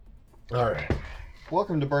All right.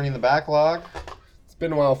 Welcome to Burning the Backlog. It's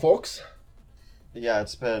been a while, folks. Yeah,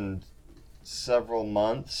 it's been several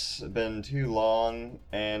months. It's been too long,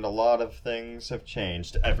 and a lot of things have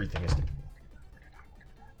changed. Everything is...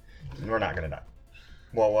 We're not gonna die.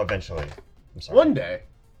 Well, eventually. I'm sorry. One day.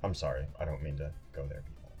 I'm sorry. I don't mean to go there,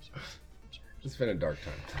 people. I'm sorry. It's been a dark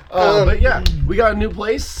time. But yeah, we got a new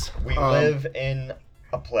place. We live in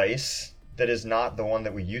a place that is not the one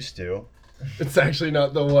that we used to. It's actually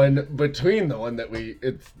not the one between the one that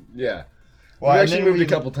yeah. Well, we actually moved a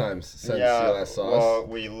couple times since you yeah, last saw well, us.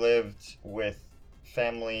 we lived with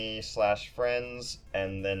family/friends,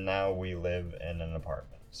 and then now we live in an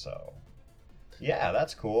apartment. So, yeah,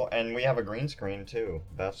 that's cool. And we have a green screen too.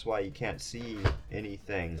 That's why you can't see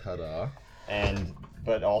anything. Ta-da.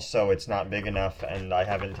 But also it's not big enough, and I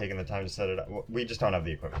haven't taken the time to set it up. We just don't have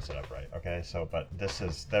the equipment set up right, okay? So, but there's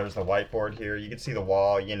the whiteboard here. You can see the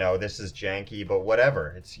wall, this is janky, but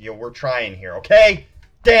whatever. It's, we're trying here, okay?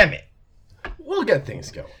 Damn it! We'll get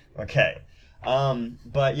things going. Okay.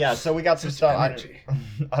 But yeah, so we got some stuff.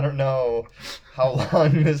 I don't know how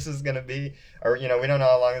long this is going to be, or, we don't know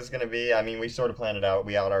how long this is going to be. I mean, we sort of planned it out.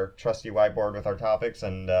 We got our trusty whiteboard with our topics,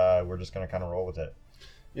 and we're just going to kind of roll with it.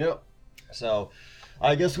 Yep. So,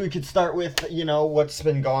 I guess we could start with, what's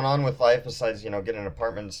been going on with life besides, getting an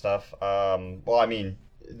apartment and stuff. Well, I mean,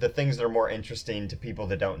 the things that are more interesting to people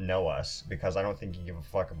that don't know us, because I don't think you give a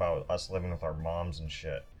fuck about us living with our moms and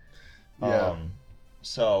shit. Yeah.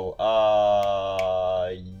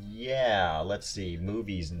 Yeah, let's see,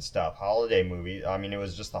 movies and stuff. Holiday movies. I mean, it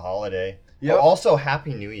was just the holiday. Yep. Oh, also,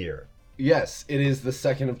 Happy New Year. Yes, it is the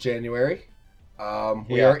 2nd of January.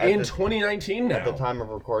 We Yeah, are in 2019 now. At the time of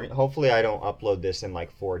recording. Hopefully I don't upload this in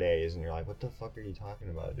like 4 days and you're like, what the fuck are you talking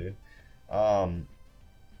about, dude? I'll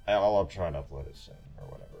try to upload it soon or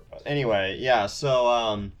whatever. But anyway, yeah,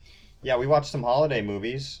 so, yeah, we watched some holiday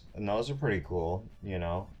movies and those are pretty cool,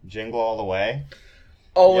 Jingle All the Way.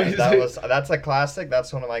 Always. Yeah, that's a classic.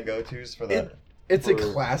 That's one of my go-tos for the... It's a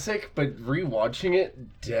classic, but rewatching it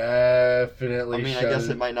definitely I guess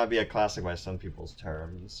it might not be a classic by some people's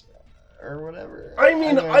terms. Or whatever.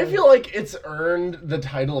 I feel like it's earned the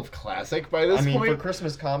title of classic by this point. For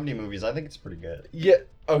Christmas comedy movies, I think it's pretty good. Yeah,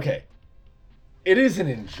 okay. It is an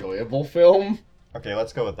enjoyable film. Okay,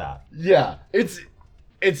 let's go with that. Yeah, it's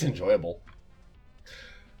enjoyable.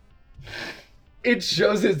 It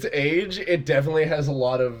shows its age. It definitely has a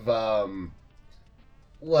lot of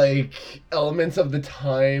elements of the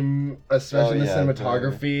time, especially in the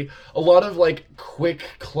cinematography. A lot of quick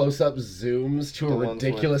close-up zooms to a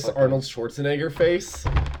ridiculous Arnold Schwarzenegger face.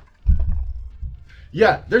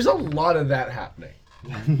 Yeah, there's a lot of that happening.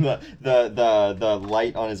 the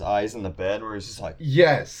light on his eyes in the bed where it's just like...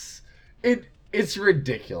 Yes. It's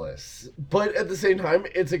ridiculous. But at the same time,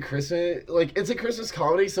 it's a Christmas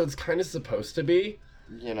comedy, so it's kind of supposed to be.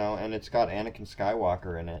 And it's got Anakin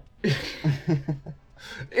Skywalker in it.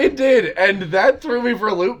 It did, and that threw me for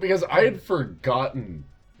a loop because I had forgotten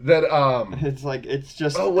that it's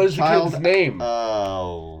just what is the kid's name?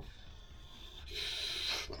 Oh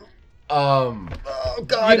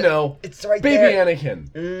God, it's right baby there.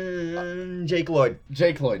 Anakin. Jake Lloyd.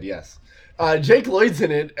 Jake Lloyd, yes. Jake Lloyd's in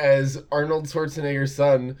it as Arnold Schwarzenegger's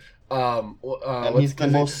son. And he's the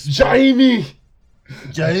most Jamie.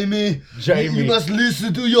 You must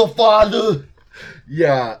listen to your father.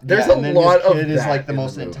 Yeah, there's a lot of that. Kid is like the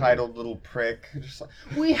most entitled little prick. Just like,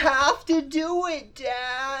 we have to do it,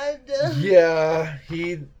 Dad. Yeah,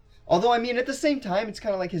 Although, at the same time, it's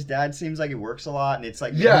kind of like his dad seems like he works a lot, and it's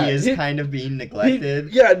like he is kind of being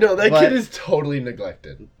neglected. That kid is totally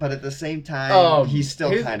neglected. But at the same time, he's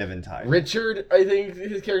still kind of entitled. Richard, I think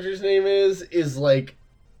his character's name is like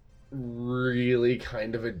really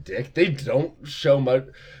kind of a dick. They don't show much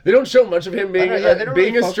of him being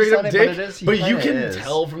being a straight up dick, but you can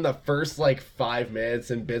tell from the first 5 minutes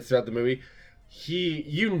and bits throughout the movie,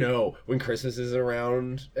 when Christmas is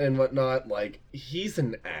around and whatnot, he's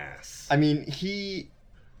an ass. He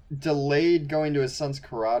delayed going to his son's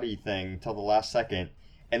karate thing till the last second,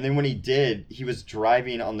 and then when he did, he was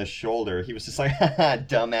driving on the shoulder. He was just like,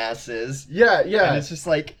 dumbasses. Yeah. And it's just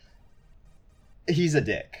like, he's a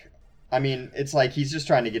dick. It's like he's just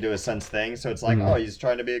trying to get to his son's thing, so it's like, he's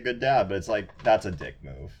trying to be a good dad, but it's like, that's a dick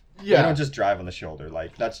move. Yeah. You don't just drive on the shoulder.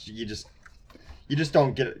 You just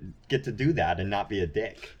don't get to do that and not be a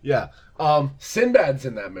dick. Yeah. Sinbad's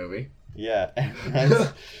in that movie. Yeah.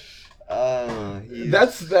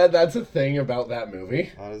 That's a thing about that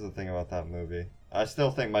movie. What is the thing about that movie? I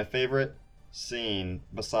still think my favorite scene,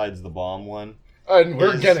 besides the bomb one, and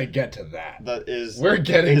we're gonna get to that. We're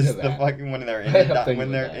getting to that. The fucking when they're in the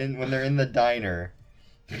when when they're in the diner,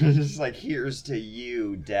 It's just like, here's to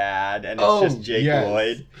you, Dad, and it's just Jake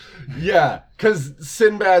Lloyd. Yeah, because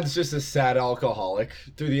Sinbad's just a sad alcoholic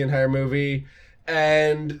through the entire movie.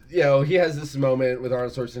 And, you know, he has this moment with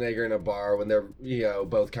Arnold Schwarzenegger in a bar when they're, you know,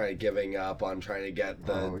 both kind of giving up on trying to get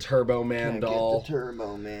the Turbo Man doll. Get the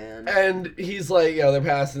Turbo Man. And he's like, you know, they're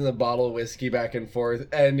passing the bottle of whiskey back and forth.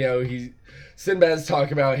 And, you know, Sinbad's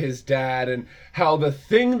talking about his dad and how the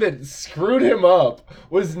thing that screwed him up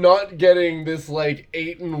was not getting this, like,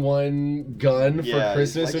 8-in-1 gun for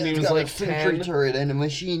Christmas when he was, like, 10. A sentry turret and a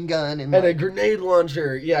machine gun. And a grenade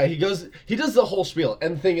launcher. Yeah, he does the whole spiel.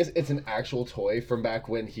 And the thing is, it's an actual toy from back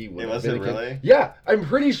when he would have been a kid. Really? Yeah, I'm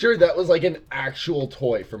pretty sure that was, like, an actual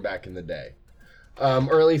toy from back in the day.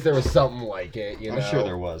 Or at least there was something like it, you know. I'm sure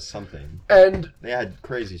there was something. And they had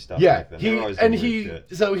crazy stuff back then.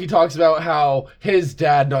 So he talks about how his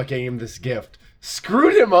dad not getting him this gift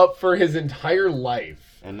screwed him up for his entire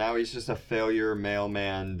life. And now he's just a failure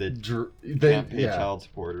mailman that can't pay child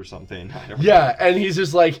support or something. I don't know. And he's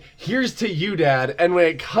just like, here's to you, Dad. And when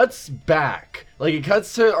it cuts back, like it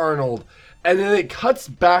cuts to Arnold, and then it cuts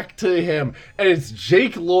back to him, and it's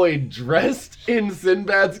Jake Lloyd dressed in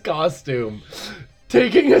Sinbad's costume,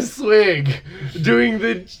 taking a swig, doing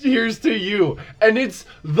the here's to you, and it's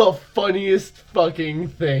the funniest fucking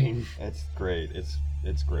thing. It's great.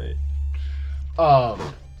 It's great. But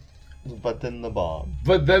then the bomb.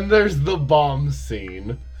 But then there's the bomb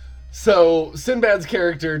scene. So Sinbad's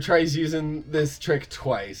character tries using this trick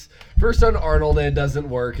twice. First on Arnold, and it doesn't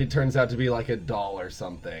work. It turns out to be like a doll or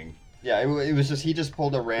something. Yeah, it was just he just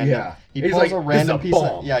pulled a random. Yeah, he pulls a random piece.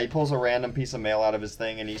 He pulls a random piece of mail out of his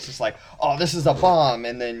thing, and he's just like, "Oh, this is a bomb."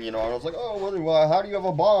 And then Arnold's like, "Oh, how do you have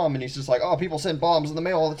a bomb?" And he's just like, "Oh, people send bombs in the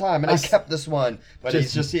mail all the time, and I kept this one." But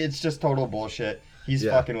it's just total bullshit. He's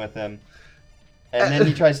fucking with him. And then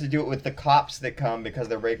he tries to do it with the cops that come because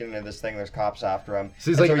they're breaking into this thing. There's cops after him. So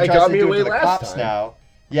he's like, "I got me away last time." Now.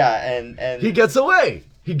 Yeah, and he gets away.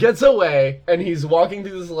 He gets away, and he's walking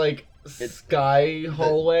through this like sky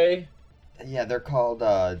hallway. Yeah, they're called.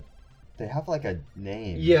 They have like a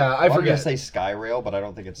name. Yeah, I forget. I'm gonna say Sky Rail, but I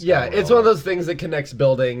don't think it's. It's one of those things that connects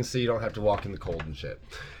buildings, so you don't have to walk in the cold and shit.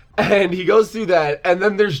 And he goes through that, and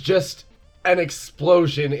then there's just an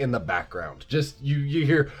explosion in the background. Just you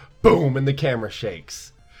hear boom, and the camera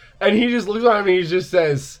shakes, and he just looks at him and he just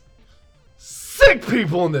says, "Sick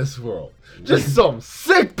people in this world, just some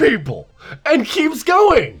sick people," and keeps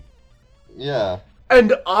going. Yeah.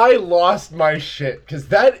 And I lost my shit because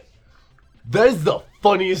that is the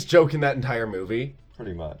funniest joke in that entire movie.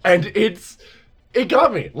 Pretty much. And it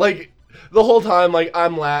got me. Like the whole time, like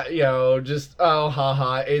I'm just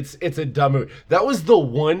haha. It's a dumb movie. That was the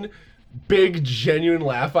one big genuine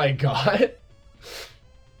laugh I got.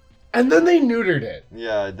 And then they neutered it.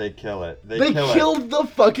 Yeah, they kill it. They killed the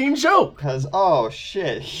fucking joke. Because oh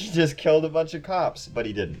shit, he just killed a bunch of cops, but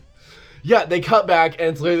he didn't. Yeah, they cut back, and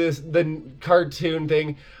it's literally the cartoon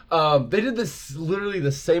thing. They did this literally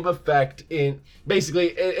the same effect in basically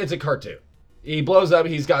it's a cartoon. He blows up.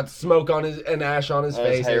 He's got smoke on and ash on his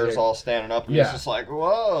face. His hair's all standing up, and he's just like,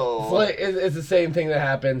 whoa. It's the same thing that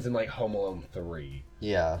happens in like Home Alone 3.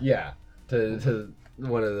 Yeah. Yeah. To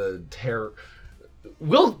one of the terror.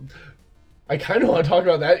 I kind of want to talk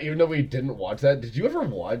about that, even though we didn't watch that. Did you ever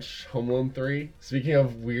watch Home Alone 3? Speaking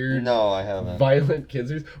of weird, no, I haven't. Violent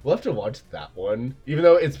kids movies, we'll have to watch that one, even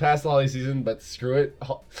though it's past the holiday season. But screw it.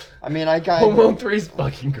 I mean, Home Alone 3 is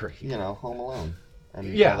fucking great. Home Alone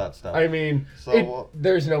and all that stuff. I mean,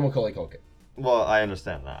 there's no Macaulay Culkin. Well, I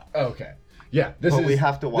understand that. Okay. Yeah, we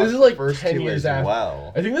have to watch this is like the first 10 two years as after.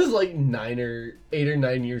 well. I think this is like 8 or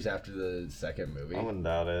 9 years after the second movie. I wouldn't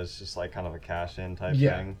doubt it. It's just like kind of a cash-in type thing.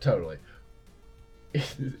 Yeah, totally.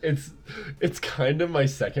 It's kind of my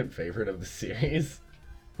second favorite of the series.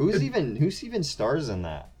 Who's even stars in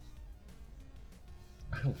that?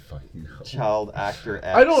 I don't fucking know. Child actor X.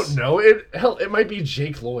 I don't know. It might be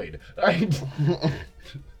Jake Lloyd. God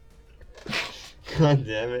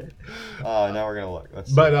damn it. Now we're gonna look.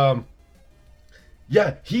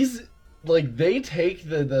 Yeah, he's like they take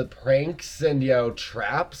the pranks and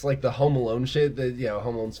traps like the Home Alone shit that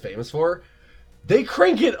Home Alone's famous for. They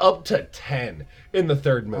crank it up to 10 in the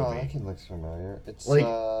third movie. Oh, that kid looks familiar. It's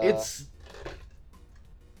it's.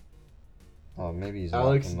 Oh, maybe he's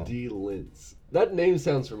Alex D. Lintz. That name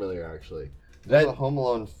sounds familiar, actually. There's a Home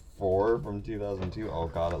Alone 4 from 2002. Oh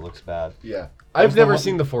god, it looks bad. Yeah, I've never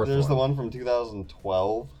seen the fourth one. There's the one from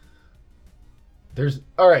 2012.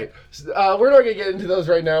 All right. We're not gonna get into those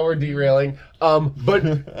right now. We're derailing. But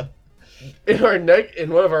in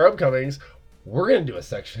one of our upcomings, we're gonna do a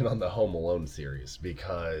section on the Home Alone series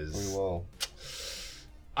because we will.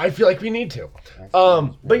 I feel like we need to.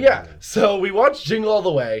 But yeah, so we watched Jingle All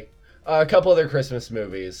the Way, a couple other Christmas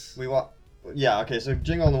movies. Yeah, okay, so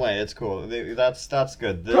Jingle All the Way, it's cool. That's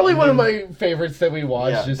good. Probably one of my favorites that we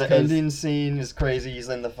watched. Yeah, just the ending scene is crazy. He's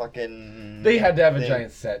in the fucking... They had to have a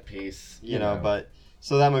giant set piece. You know, but...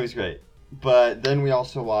 So that movie's great. But then we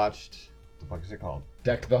also watched... What the fuck is it called?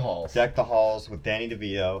 Deck the Halls. Deck the Halls with Danny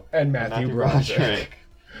DeVito. And Matthew Broderick.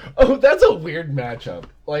 Oh, that's a weird matchup.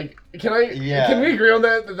 Like, can we agree on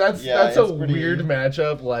that? That's a weird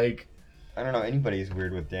matchup. Like, I don't know. Anybody's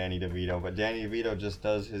weird with Danny DeVito, but Danny DeVito just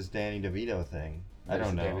does his Danny DeVito thing. I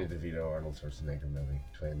don't know. Danny DeVito, Arnold Schwarzenegger movie,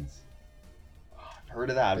 twins. I've heard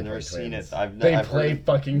of that. I've never seen it. They play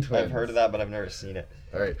fucking twins. I've heard of that, but I've never seen it.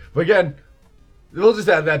 All right, but again, we'll just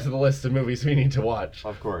add that to the list of movies we need to watch.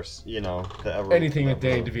 Of course, you know, anything with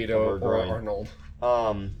Danny DeVito or Arnold.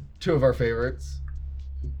 Two of our favorites.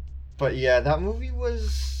 But yeah, that movie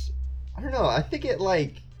was, I don't know, I think it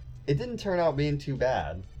didn't turn out being too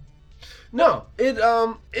bad. No, it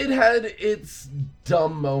had its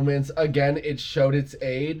dumb moments. Again, it showed its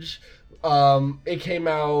age. It came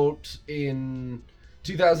out in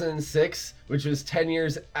 2006, which was 10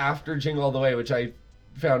 years after Jingle All the Way, which I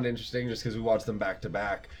found interesting just because we watched them back to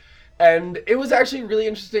back. And it was actually really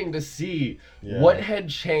interesting to see what had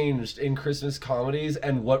changed in Christmas comedies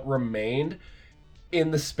and what remained in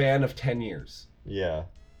the span of 10 years. Yeah.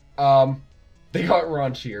 They got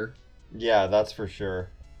raunchier. Yeah, that's for sure.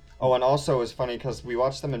 Oh, and also it was funny because we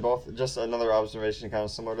watched them in both, just another observation kind of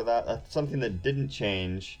similar to that. Something that didn't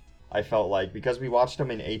change, I felt like, because we watched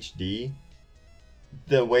them in HD,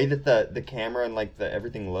 the way that the camera and like the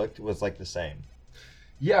everything looked was like the same.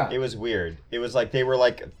 Yeah. It was weird. It was like they were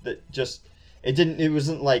like, it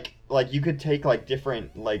wasn't like you could take like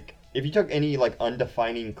different, like, if you took any like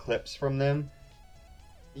undefining clips from them,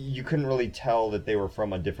 you couldn't really tell that they were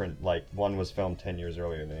from a different, like, one was filmed 10 years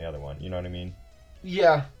earlier than the other one. You know what I mean?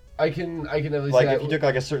 Yeah, I can at least like say if you took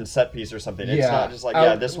like a certain set piece or something, it's not just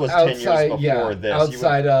like this was 10 years before this.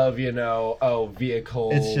 Outside of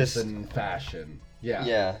vehicles and fashion. Yeah.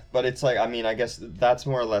 Yeah, but it's like, I mean, I guess that's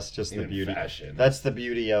more or less just the beauty. Fashion. That's the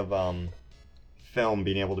beauty of film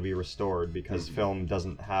being able to be restored, because film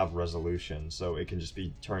doesn't have resolution, so it can just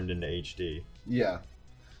be turned into HD. Yeah.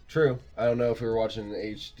 True. I don't know if we were watching an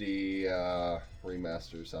HD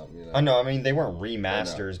remaster or something. You know? Oh no, I mean they weren't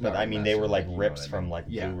remasters, but I mean they were like rips from like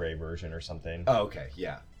Blu-ray version or something. Oh, okay,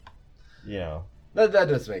 yeah. You know. That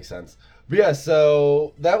does make sense. But yeah,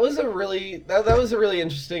 so that was a really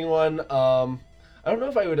interesting one. I don't know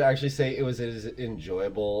if I would actually say it was as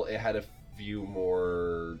enjoyable. It had a few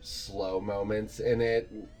more slow moments in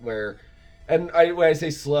it where, and when I say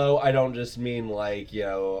slow, I don't just mean like, you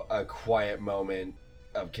know, a quiet moment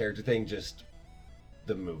of character thing, just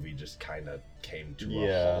the movie just kind of came to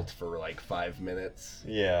a halt for like 5 minutes.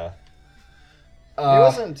 Yeah. It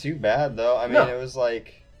wasn't too bad though. I mean, no. It was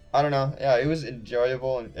like, I don't know. Yeah, it was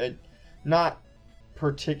enjoyable and it not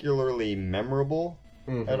particularly memorable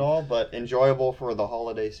at all, but enjoyable for the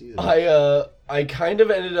holiday season. I kind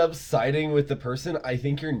of ended up siding with the person I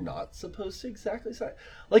think you're not supposed to exactly side.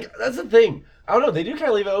 Like, that's the thing. I don't know. They do kind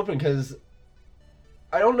of leave it open because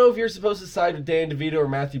I don't know if you're supposed to side with Danny DeVito or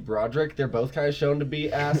Matthew Broderick. They're both kind of shown to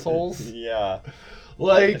be assholes. Yeah.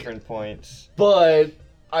 Like, different points. But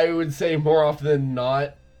I would say more often than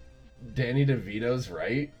not, Danny DeVito's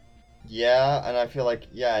right. Yeah, and I feel like,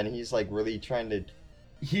 and he's like really trying to...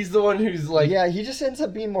 He's the one who's like... Yeah, he just ends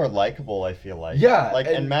up being more likable, I feel like. Yeah. Like,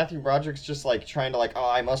 and Matthew Broderick's just like trying to like, oh,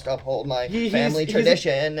 I must uphold my family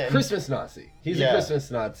tradition. He's a Christmas Nazi. He's a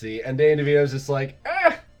Christmas Nazi. And Danny DeVito's just like,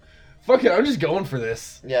 fuck it, I'm just going for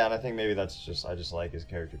this. Yeah, and I think maybe that's just, I just like his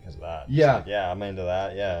character because of that. Yeah. Like, yeah, I'm into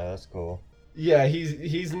that. Yeah, that's cool. Yeah,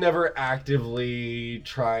 he's never actively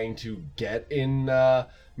trying to get in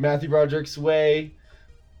Matthew Broderick's way,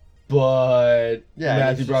 but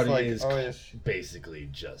Matthew Broderick is basically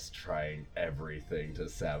just trying everything to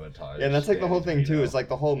sabotage. Yeah, and that's like the whole thing DeVito. too. Is like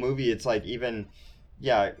the whole movie. It's like even,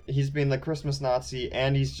 he's being the Christmas Nazi,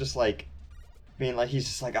 and he's just like being like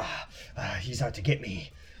he's out to get me.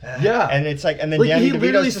 And it's like, and then Danny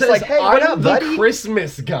DeVito's just like, hey, what up, buddy? I'm the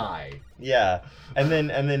Christmas guy. Yeah. And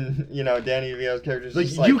then you know, Danny DeVito's character's like,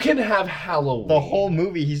 just like, you can have Halloween. The whole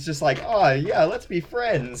movie, he's just like, oh yeah, let's be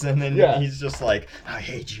friends. And then he's just like, I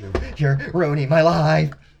hate you. You're ruining my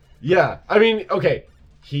life. Yeah, I mean, okay,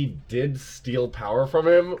 he did steal power from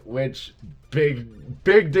him, which big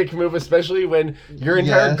dick move, especially when your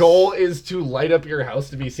entire goal is to light up your house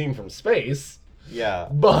to be seen from space. Yeah.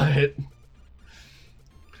 But,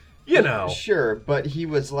 you know. Sure, but he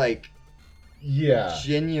was like,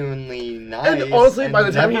 genuinely nice. And honestly, by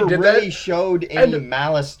the time he did really that, showed any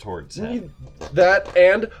malice towards him.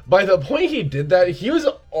 And by the point he did that, he was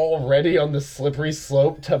already on the slippery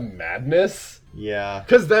slope to madness. Yeah.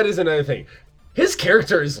 Because that is another thing. His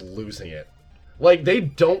character is losing it. Like, they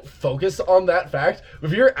don't focus on that fact.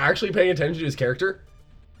 If you're actually paying attention to his character,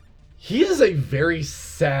 he is a very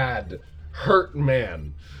sad, hurt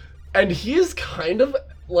man. And he is kind of,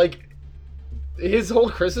 like, his whole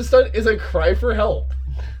Christmas stunt is a cry for help.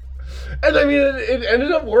 And I mean, it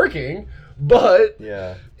ended up working, but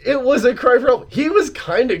it was a cry for help. He was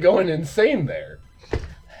kind of going insane there.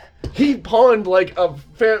 He pawned, like, a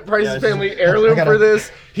Price's Family heirloom for this.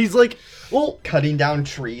 He's like, well, cutting down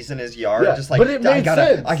trees in his yard, just like, but it made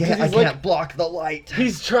sense. I can't block the light.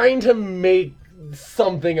 He's trying to make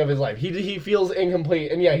something of his life. He feels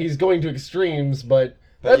incomplete, and he's going to extremes, but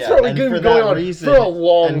that's probably been going on for a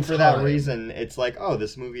long time. And for that reason, it's like, oh,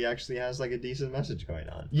 this movie actually has like a decent message going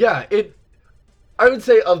on. Yeah, I would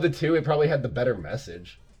say of the two, it probably had the better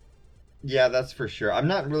message. Yeah, that's for sure. I'm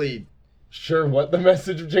not really sure what the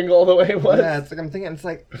message of Jingle All the Way was. Yeah, it's like I'm thinking, it's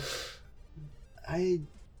like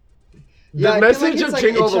the message of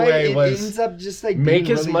Jingle All the Way was ends up just like make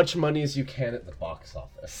as much money as you can at the box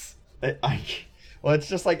office. Well, it's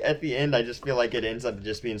just like at the end, I just feel like it ends up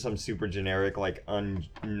just being some super generic, like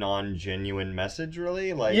non-genuine message,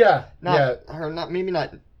 really. Like, maybe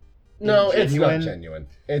not. No, it's not genuine.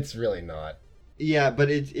 It's really not. Yeah, but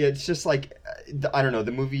it's just like, I don't know.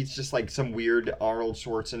 The movie's just like some weird Arnold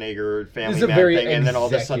Schwarzenegger Family Man thing, and then all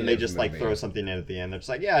of a sudden they just like throw something in at the end. It's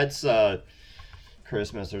like, it's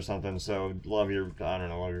Christmas or something, so love your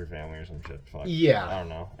family or some shit. Fuck. Yeah. I don't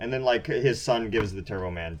know. And then like his son gives the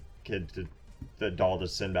Turbo Man kid the doll to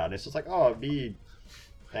Sinbad. And it's just like, be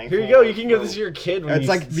thankful. Here you go. You can give this to your kid. When it's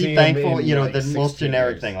like be thankful. The most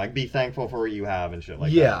generic thing, like be thankful for what you have and shit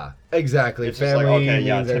like that. Yeah, exactly. It's family. Just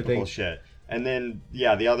like, typical shit. And then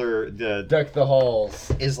the Deck the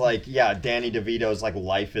Halls is like Danny DeVito's like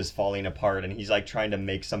life is falling apart and he's like trying to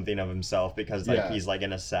make something of himself because like he's like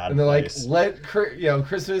in a sad and they're place. Like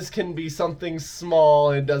Christmas can be something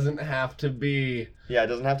small. It doesn't have to be. Yeah, it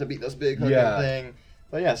doesn't have to be this big thing.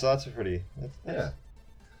 But so that's pretty good. Yeah.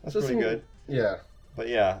 But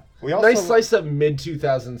we also nice slice of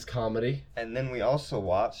mid-2000s comedy. And then we also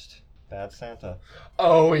watched Bad Santa.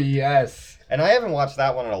 Oh yes. And I haven't watched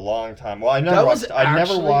that one in a long time. Well, I never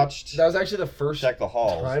watched. That was actually the first Deck the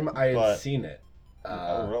Halls time I had seen it.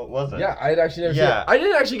 Was it? Yeah, I had actually never seen it. I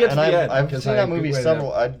didn't actually get to the end. I've seen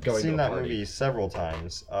that movie several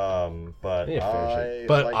times. But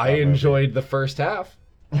I enjoyed the first half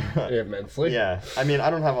immensely. Yeah, I mean, I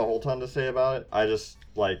don't have a whole ton to say about it. I just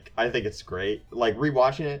I think it's great. Like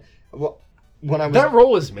rewatching it. That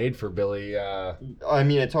role was made for Billy. I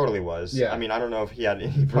mean, it totally was. Yeah. I mean, I don't know if he had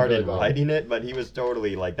any part in writing it, but he was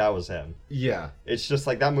totally like that was him. Yeah. It's just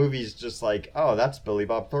like that movie's just like, oh, that's Billy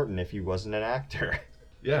Bob Thornton if he wasn't an actor.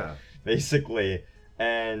 Yeah. Basically,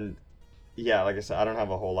 and like I said, I don't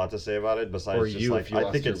have a whole lot to say about it besides or just you like if you I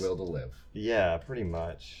lost think your it's will to live. Yeah, pretty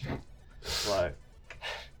much. Like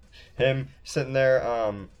him sitting there.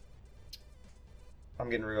 I'm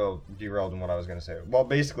getting real derailed in what I was gonna say. Well,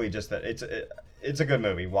 basically, just that it's a good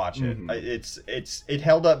movie. Watch it. It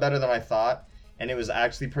held up better than I thought, and it was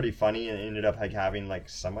actually pretty funny, and it ended up like having like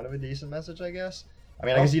somewhat of a decent message, I guess. I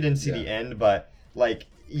mean, I guess you didn't see the end, but like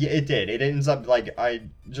it did. It ends up like I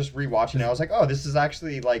just rewatching it. I was like, oh, this is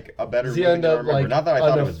actually like a better movie than I remember. Like, not that I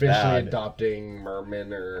thought it was bad. Unofficially adopting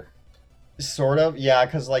Merman or. Sort of, yeah,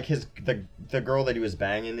 because like the girl that he was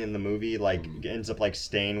banging in the movie like ends up like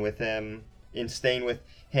staying with him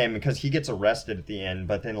because he gets arrested at the end,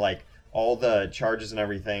 but then like all the charges and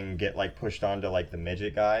everything get like pushed onto like the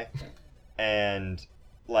midget guy, and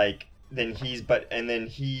like then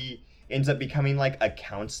he ends up becoming like a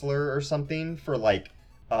counselor or something for like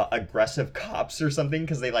aggressive cops or something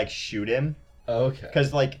because they like shoot him. Okay.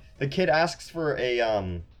 Because like the kid asks for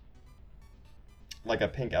a like a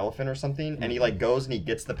pink elephant or something, and he like goes and he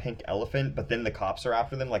gets the pink elephant, but then the cops are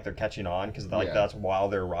after them, like they're catching on because like that's while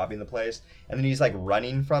they're robbing the place, and then he's like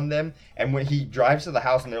running from them, and when he drives to the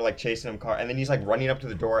house and they're like chasing him and then he's like running up to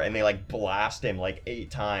the door and they like blast him like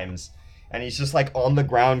 8 times, and he's just like on the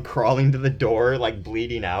ground crawling to the door like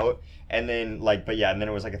bleeding out, and then like and then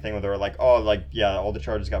it was like a thing where they were like, oh, like all the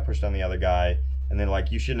charges got pushed on the other guy. And then,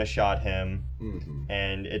 like, you shouldn't have shot him.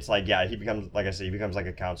 And it's like, he becomes, like I said, he becomes like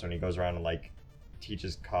a counselor, and he goes around and like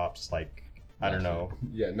teaches cops like not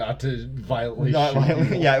to violently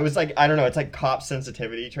yeah, it was like, I don't know, it's like cop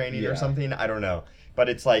sensitivity training or something, I don't know, but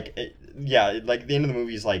it's like like the end of the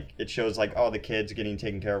movie is like it shows like, oh, the kid's getting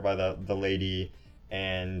taken care of by the lady,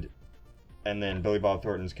 and and then Billy Bob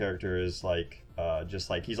Thornton's character is like, just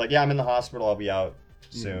like, he's like, yeah, I'm in the hospital, I'll be out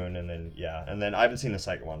soon, and then I haven't seen the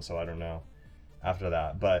second one, so I don't know after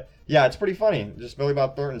that, but yeah, it's pretty funny. Just Billy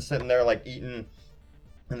Bob Thornton sitting there like eating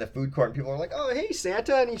in the food court, and people are like, oh, hey,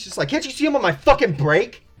 Santa, and he's just like, can't you see him on my fucking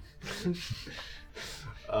break?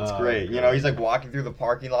 It's great. You know, he's like walking through the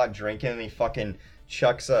parking lot drinking, and he fucking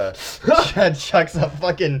chucks a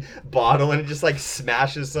fucking bottle, and it just like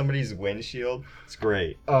smashes somebody's windshield. It's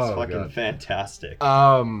great. It's fucking fantastic.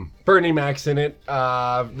 Bernie Mac's in it.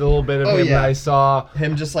 The little bit of him that I saw.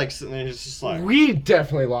 Him just like sitting there, just like, we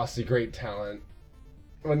definitely lost a great talent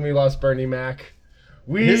when we lost Bernie Mac.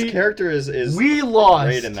 His character is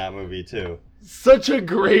great in that movie too. Such a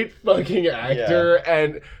great fucking actor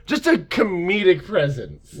and just a comedic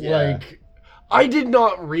presence. Yeah. Like, I did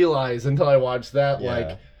not realize until I watched that,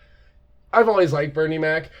 like, I've always liked Bernie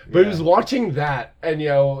Mac, but it was watching that and, you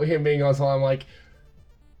know, him being on song, I'm like,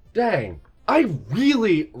 dang, I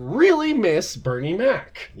really, really miss Bernie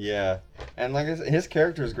Mac. Yeah. And like I said, his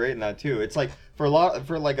character is great in that too. It's like, for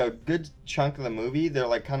like a good chunk of the movie, they're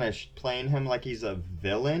like kind of playing him like he's a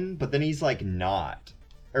villain, but then he's like not.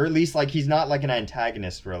 Or at least, like, he's not, like, an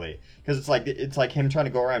antagonist, really. Because it's like him trying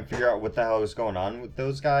to go around and figure out what the hell is going on with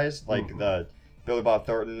those guys. Like, the Billy Bob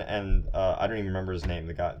Thornton and, I don't even remember his name,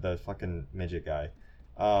 the fucking midget guy.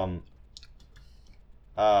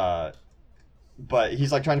 But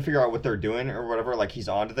he's, like, trying to figure out what they're doing or whatever. Like, he's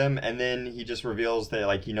onto them. And then he just reveals that,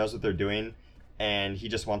 like, he knows what they're doing. And he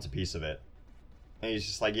just wants a piece of it. And he's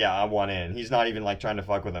just like, yeah, I want in. He's not even, like, trying to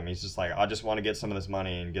fuck with them. He's just like, I just want to get some of this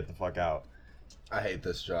money and get the fuck out. I hate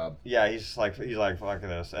this job. Yeah, he's like fuck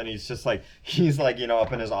this, and he's like you know,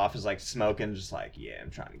 up in his office like smoking, just like, yeah,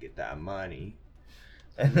 I'm trying to get that money,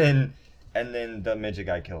 and then the midget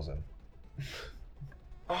guy kills him.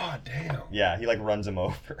 Oh damn. Yeah, he like runs him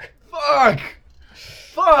over. Fuck,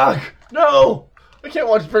 no, I can't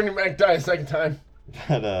watch Bernie Mac die a second time.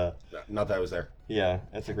 But not that I was there. Yeah,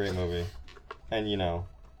 it's a great movie, and you know,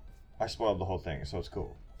 I spoiled the whole thing, so it's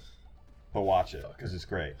cool. But watch it because it's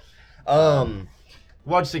great.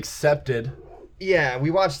 Watched Accepted. Yeah, we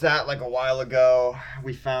watched that like a while ago.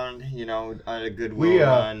 We found, you know, a Goodwill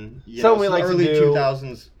run. So we like early to do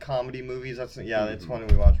 2000s comedy movies. That's one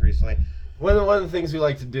we watched recently. One of the things we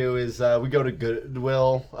like to do is we go to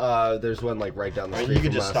Goodwill. There's one like right down the street. You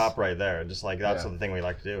could just stop right there. Just like that's the thing we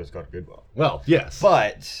like to do is go to Goodwill. Well, yes,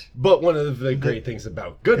 but one of the great things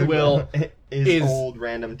about Goodwill is old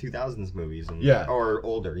random 2000s movies or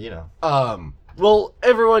older, you know. Well,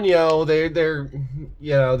 everyone, you know, they're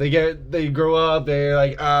you know, they grow up, they're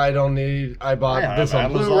like, I bought this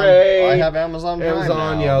on Blu-ray. I have Amazon Prime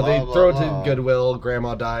now, you know, they throw it to Goodwill,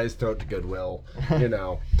 grandma dies, throw it to Goodwill, you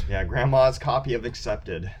know. Yeah, grandma's copy of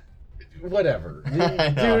Accepted. Whatever.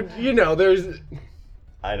 Dude, you know, there's...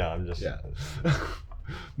 I know, I'm just... Yeah.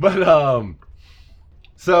 But,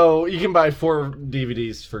 so you can buy 4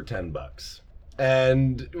 DVDs for $10.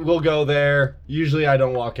 And we'll go there. Usually I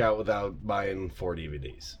don't walk out without buying 4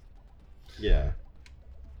 DVDs. Yeah.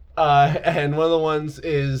 And one of the ones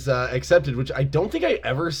is Accepted, which I don't think I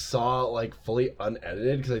ever saw like fully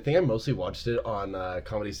unedited because I think I mostly watched it on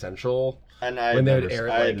Comedy Central. And when they would air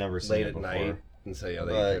it never late at night. And so yeah,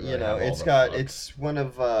 but you know, it's one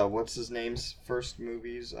of what's his name's first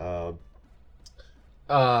movies.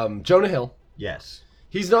 Jonah Hill. Yes.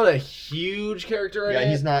 He's not a huge character in it. Yeah,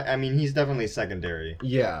 he's not. I mean, he's definitely secondary.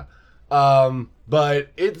 Yeah. But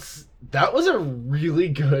that was a really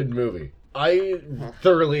good movie. I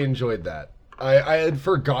thoroughly enjoyed that. I had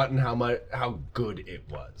forgotten how good it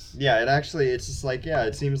was. Yeah, it's just like, yeah,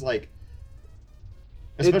 it seems like,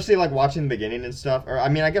 especially like watching the beginning and stuff, or I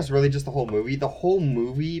mean, I guess really just the whole movie. The whole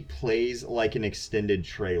movie plays like an extended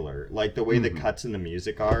trailer. Like the way the cuts and the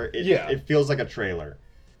music are, it feels like a trailer.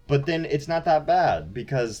 But then it's not that bad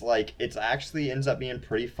because like it's actually ends up being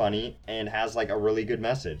pretty funny and has like a really good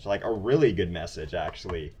message,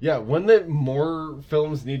 actually. Yeah, one that more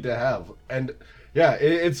films need to have, and yeah,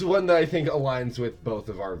 it's one that I think aligns with both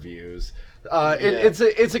of our views. It's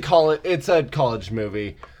a college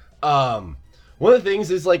movie. One of the things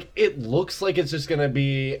is like it looks like it's just gonna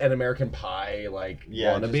be an American Pie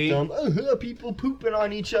wannabe. People pooping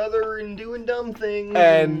on each other and doing dumb things.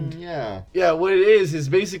 And what it is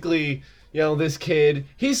basically, you know, this kid,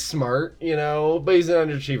 he's smart, you know, but he's an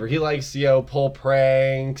underachiever. He likes, you know, pull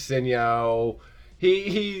pranks and, you know,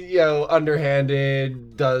 he you know,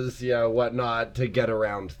 underhanded, does, you know, whatnot to get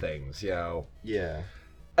around things, you know. Yeah.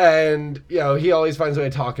 And, you know, he always finds a way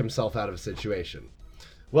to talk himself out of a situation.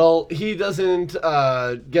 Well, he doesn't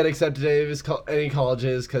get accepted to any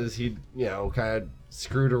colleges because he, you know, kind of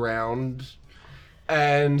screwed around.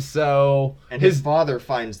 And so... And his father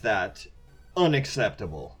finds that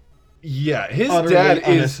unacceptable. Yeah, his dad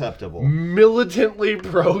is militantly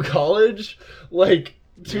pro-college, like,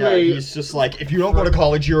 he's just like, if you don't go to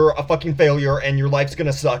college, you're a fucking failure, and your life's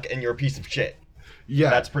gonna suck, and you're a piece of shit. Yeah,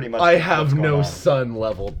 that's pretty much. I have no son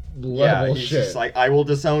level he's shit. Just like, I will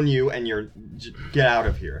disown you, and get out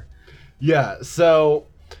of here. Yeah, so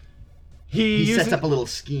he sets up a little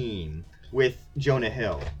scheme with Jonah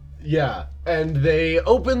Hill. Yeah, and they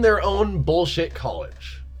open their own bullshit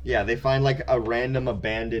college. Yeah, they find like a random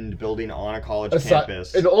abandoned building on a college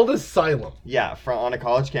campus. An old asylum. Yeah, on a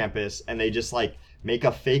college campus, and they just like make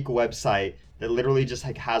a fake website that literally just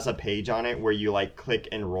like has a page on it where you like click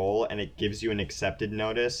enroll and it gives you an accepted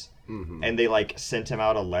notice. Mm-hmm. And they like sent him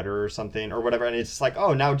out a letter or something or whatever, and it's like,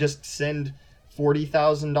 oh, now just send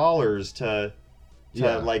 $40,000 to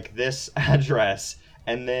like this address,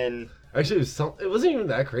 and then. Actually, it wasn't even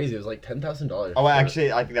that crazy. It was like $10,000. Oh,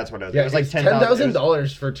 actually, I think that's what it was. Yeah, it was like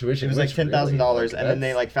 $10,000 for tuition. It was like $10,000, and then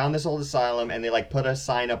they like found this old asylum, and they like put a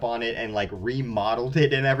sign up on it and like remodeled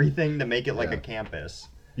it and everything to make it like a campus.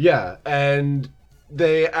 Yeah, and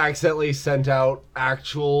they accidentally sent out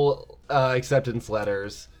actual acceptance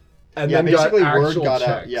letters, and then basically word got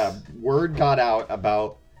out. Yeah, word got out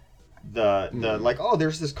about the like, oh,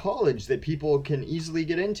 there's this college that people can easily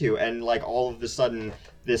get into, and like all of a sudden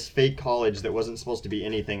this fake college that wasn't supposed to be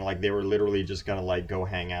anything, like they were literally just gonna like go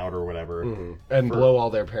hang out or whatever and blow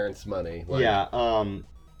all their parents' money.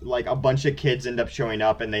 Like a bunch of kids end up showing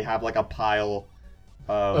up, and they have like a pile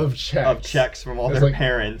of checks from all their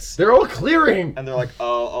parents. They're all clearing, and they're like,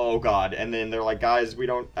 oh god, and then they're like, guys, we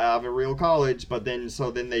don't have a real college. But then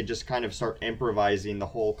they just kind of start improvising the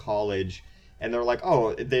whole college. And they're like,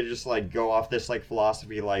 oh, they just like go off this like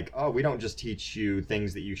philosophy, like, oh, we don't just teach you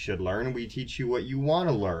things that you should learn. We teach you what you want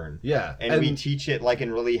to learn. Yeah. And we teach it like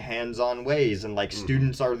in really hands-on ways. And like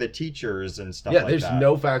students are the teachers and stuff like that. Yeah, there's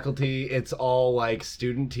no faculty. It's all like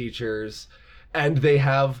student teachers. And they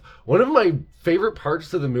have one of my favorite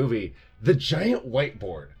parts of the movie, the giant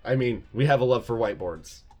whiteboard. I mean, we have a love for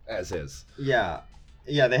whiteboards, as is. Yeah.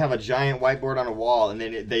 Yeah, they have a giant whiteboard on a wall, and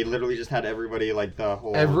then they literally just had everybody, like, the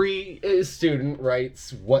whole... Every student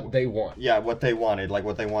writes what they want. Yeah, what they wanted, like,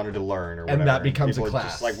 what they wanted to learn, or whatever. And that becomes a class.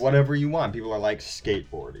 Just, like, whatever you want. People are, like,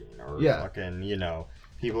 skateboarding, or fucking, you know...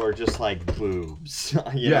 People are just, like, boobs,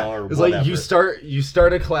 you know, or it's whatever. Like, you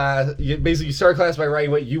start a class... You start a class by writing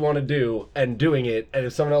what you want to do, and doing it, and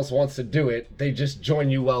if someone else wants to do it, they just join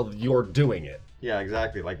you while you're doing it. Yeah,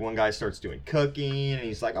 exactly. Like, one guy starts doing cooking, and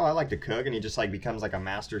he's like, oh, I like to cook, and he just, like, becomes, like, a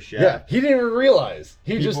master chef. Yeah, he didn't even realize.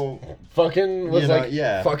 He just fucking was,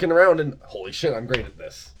 fucking around, and holy shit, I'm great at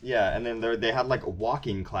this. Yeah, and then they had, like, a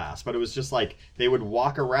walking class, but it was just, like, they would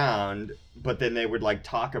walk around, but then they would, like,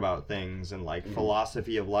 talk about things and, like,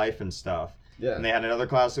 philosophy of life and stuff. Yeah. And they had another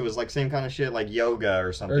class that was, like, same kind of shit, like yoga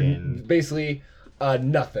or something. Or basically,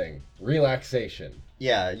 nothing. Relaxation.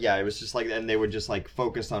 Yeah, it was just, like, and they would just, like,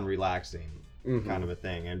 focus on relaxing. Kind of a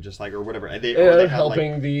thing, and just like, or whatever. Or they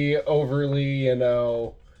helping like, the overly, you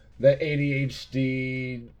know, the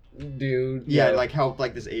ADHD dude. Yeah, like help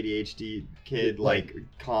like this ADHD kid like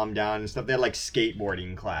calm down and stuff. They had like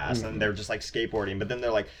skateboarding class, and they're just like skateboarding. But then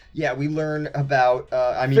they're like, yeah, we learn about.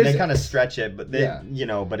 I mean, physics. They kind of stretch it, but they, you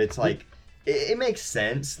know, but it's like it makes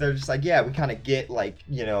sense. They're just like, yeah, we kind of get like,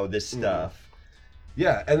 you know, this stuff.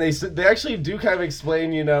 Yeah, and they actually do kind of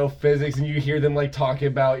explain, you know, physics, and you hear them like talking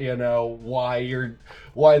about, you know, why the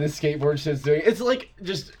skateboard shit's doing. It's like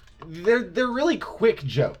just they're really quick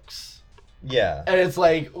jokes. Yeah, and it's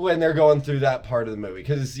like when they're going through that part of the movie,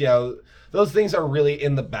 because you know those things are really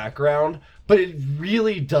in the background, but it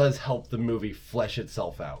really does help the movie flesh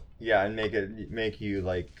itself out. Yeah, and make you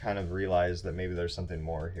like kind of realize that maybe there's something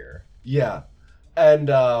more here. Yeah, and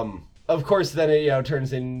of course, then it, you know,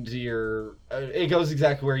 turns into your... it goes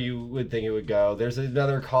exactly where you would think it would go. There's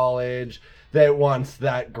another college that wants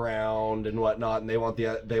that ground and whatnot, and they want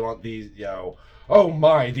these, you know... Oh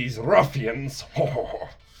my, these ruffians!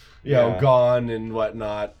 you know, gone and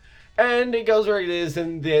whatnot. And it goes where it is,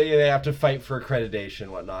 and they have to fight for accreditation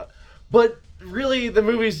and whatnot. But really, the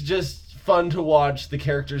movie's just fun to watch the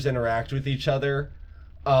characters interact with each other.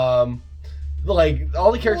 Like,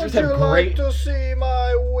 all the characters have great... Would you like to see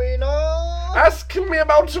my wiener? Ask me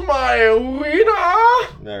about my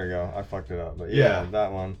wiener! There we go. I fucked it up. But yeah.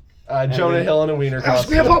 That one. Jonah Hill in a wiener costume. Ask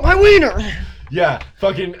me about my wiener! Yeah,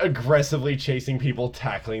 fucking aggressively chasing people,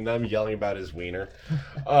 tackling them, yelling about his wiener.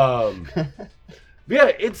 Yeah,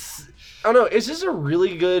 it's... I don't know, it's just a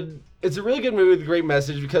really good... It's a really good movie with a great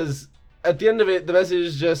message, because at the end of it, the message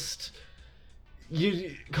is just...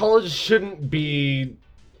 College shouldn't be...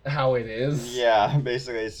 how it is. Yeah,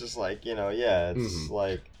 basically it's just like, you know, it's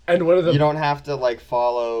like And one of the you don't have to like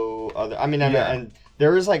follow other. I mean, and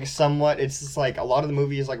there is like somewhat. It's just like a lot of the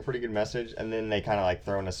movie is like a pretty good message, and then they kind of like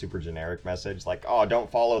throw in a super generic message, like, "Oh, don't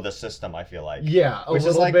follow the system." I feel like which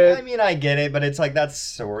is like bit. I mean, I get it, but it's like that's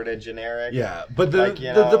sort of generic. Yeah, but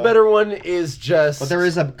the better one is just. But there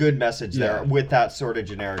is a good message there with that sort of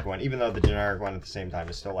generic one, even though the generic one at the same time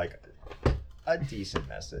is still like a decent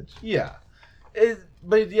message. Yeah,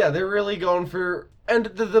 but yeah, they're really going for. And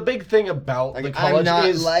the big thing about the college I'm not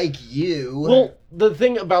is like you. Well, the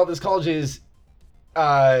thing about this college is,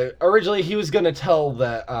 originally he was going to tell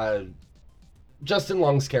that Justin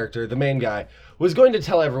Long's character, the main guy, was going to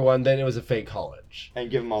tell everyone that it was a fake college and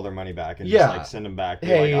give them all their money back and just like send them back.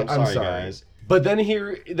 Hey, like, I'm sorry, guys. But then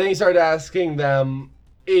he started asking them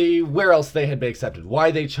where else they had been accepted,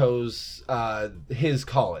 why they chose his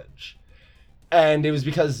college, and it was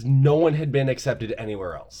because no one had been accepted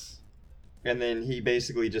anywhere else. And then he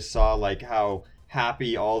basically just saw like how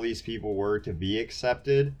happy all these people were to be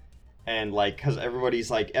accepted, and like because everybody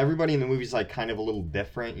in the movie's like kind of a little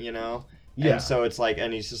different, you know. Yeah. And so it's like,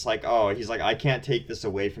 and he's just like, I can't take this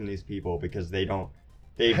away from these people because they have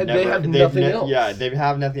nothing else. Yeah, they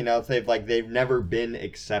have nothing else. They've never been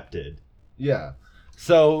accepted. Yeah.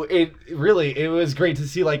 So it was great to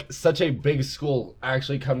see like such a big school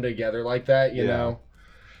actually come together like that, you know,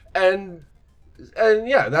 and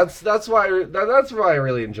yeah, that's why I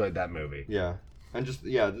really enjoyed that movie. Yeah. And just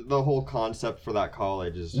the whole concept for that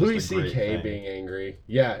college is just Louis C.K. being angry.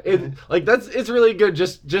 Yeah, it's really good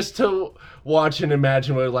just to watch and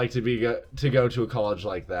imagine what it'd like to go to a college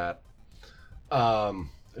like that.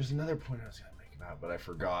 There's another point I was gonna make about, but I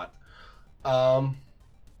forgot.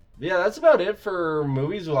 Yeah, that's about it for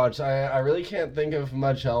movies watched. I really can't think of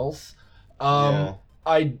much else. I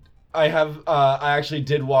actually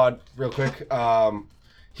did watch real quick.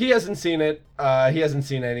 He hasn't seen it. He hasn't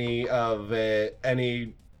seen any of the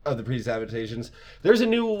previous adaptations. There's a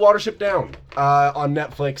new Watership Down on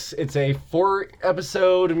Netflix. It's a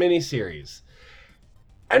 4-episode miniseries,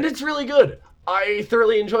 and it's really good. I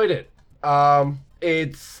thoroughly enjoyed it.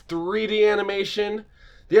 It's 3D animation.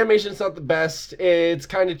 The animation's not the best. It's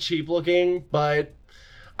kind of cheap looking, but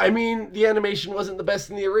I mean, the animation wasn't the best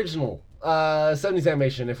in the original 70s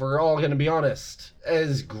animation, if we're all going to be honest.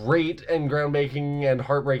 As great and groundbreaking and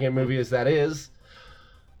heartbreaking a movie as that is,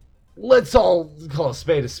 let's all call a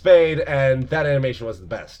spade, and that animation wasn't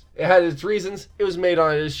the best. It had its reasons. It was made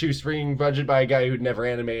on a shoestring budget by a guy who'd never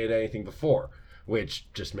animated anything before, which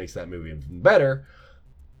just makes that movie even better.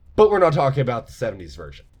 But we're not talking about the 70s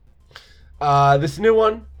version. This new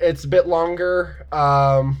one, it's a bit longer.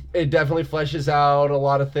 It definitely fleshes out a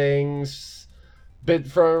lot of things. I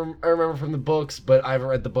remember from the books, but I haven't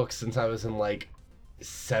read the books since I was in like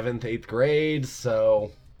 7th, 8th grade,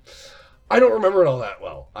 so I don't remember it all that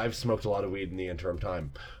well. I've smoked a lot of weed in the interim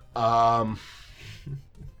time.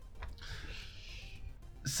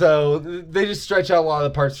 So they just stretch out a lot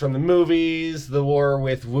of the parts from the movies, the war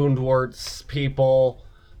with Woundwart's people.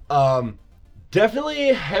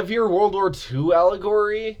 Definitely heavier World War II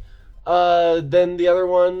allegory than the other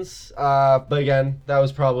ones. But again, that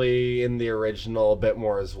was probably in the original a bit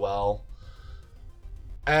more as well.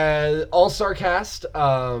 All-star cast,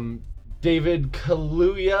 David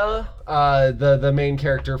Kaluuya, the main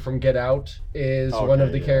character from Get Out, is one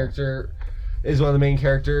of the main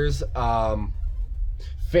characters.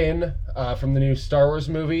 Finn from the new Star Wars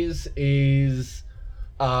movies is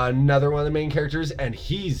another one of the main characters, and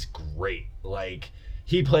he's great. Like,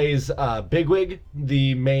 he plays Bigwig,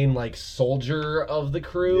 the main like soldier of the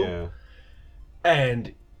crew. Yeah.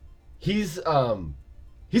 And he's a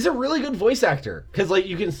really good voice actor, because like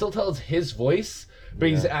you can still tell it's his voice, but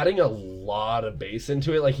he's adding a lot of bass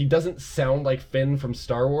into it. Like, he doesn't sound like Finn from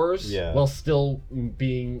Star Wars while still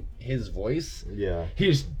being his voice. Yeah.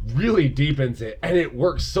 He's really deepens it, and it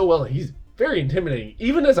works so well. He's very intimidating,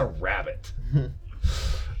 even as a rabbit.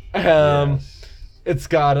 Yes. It's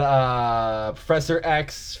got Professor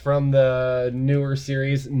X from the newer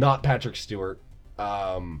series, not Patrick Stewart.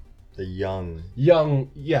 The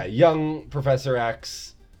young Professor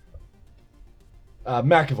X.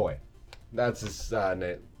 McAvoy. That's his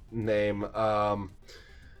name.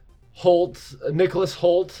 Nicholas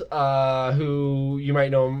Hoult, who you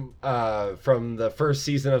might know him from the first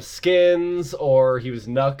season of Skins, or he was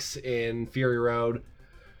Nux in Fury Road.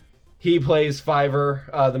 He plays Fiverr,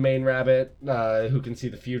 the main rabbit, who can see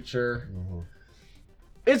the future. Mm-hmm.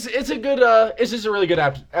 It's just a really good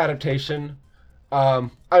adaptation. I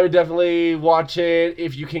would definitely watch it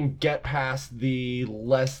if you can get past the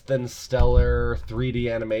less than stellar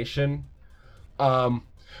 3D animation.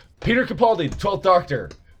 Peter Capaldi, the 12th Doctor,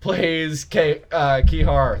 plays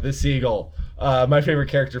Kihar, the seagull. My favorite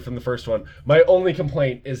character from the first one. My only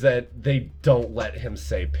complaint is that they don't let him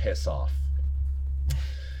say piss off.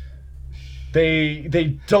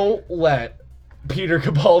 They don't let Peter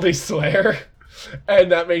Capaldi swear.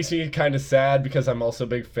 And that makes me kind of sad because I'm also a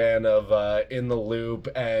big fan of In the Loop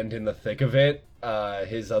and In the Thick of It,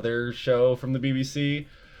 his other show from the BBC,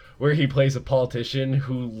 where he plays a politician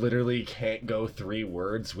who literally can't go 3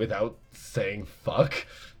 words without saying fuck.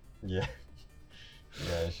 Yeah.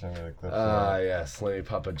 Yeah, show me the clip. Yes. Let me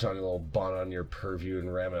pop a Johnny Little Bonnet on your purview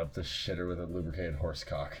and ram it up the shitter with a lubricated horse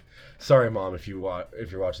cock. Sorry, Mom, if you're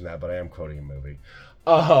watching that, but I am quoting a movie.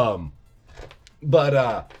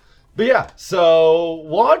 But yeah, so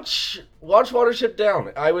watch Watership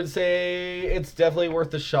Down. I would say it's definitely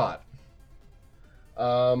worth a shot.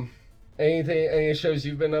 Any shows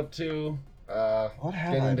you've been up to? What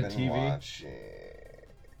have I been watching?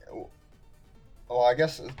 Well, I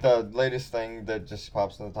guess the latest thing that just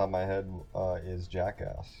pops in the top of my head is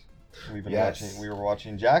Jackass. We were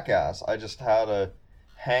watching Jackass. I just had a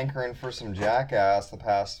hankering for some Jackass the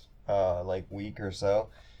past week or so.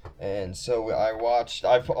 And so I've almost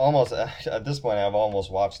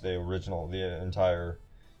watched the entire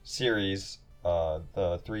series,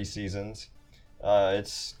 the 3 seasons.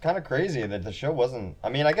 It's kind of crazy that the show wasn't, I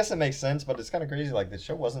mean, I guess it makes sense, but it's kind of crazy, like, the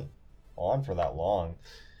show wasn't on for that long.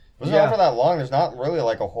 It wasn't on for that long. There's not really,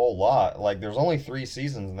 like, a whole lot. Like, there's only 3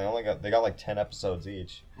 seasons, and they got like 10 episodes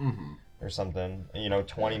each. Or something.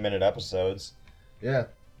 20-minute episodes. Yeah.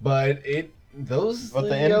 But the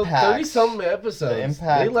impact, 30-something episodes, the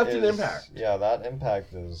impact they left an impact. Yeah, that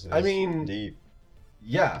impact is deep.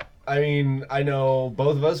 Yeah. I mean, I know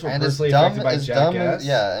both of us were personally affected by Jackass.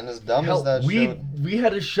 And as dumb as that show... We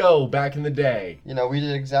had a show back in the day. We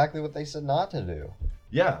did exactly what they said not to do.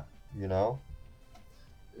 Yeah.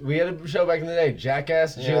 We had a show back in the day,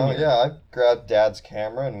 Jackass Junior. I grabbed Dad's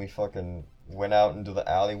camera and we fucking went out into the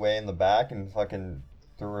alleyway in the back and fucking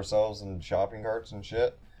threw ourselves in shopping carts and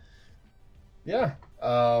shit. Yeah.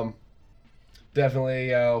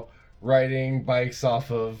 Definitely riding bikes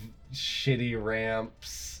off of shitty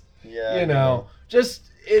ramps. Yeah.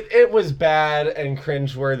 Just it was bad and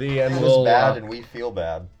cringeworthy, and it was bad and we feel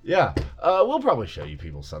bad. Yeah. We'll probably show you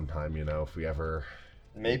people sometime, if we ever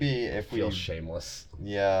maybe if we feel shameless.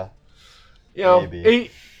 Yeah.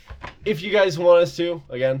 Maybe. If you guys want us to,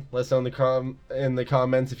 again, let us know in the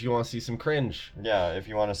comments if you want to see some cringe. Yeah, if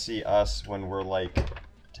you want to see us when we're like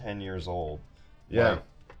 10 years old. Yeah. Like,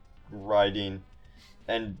 riding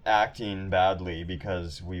and acting badly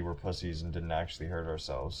because we were pussies and didn't actually hurt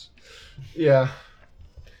ourselves. Yeah.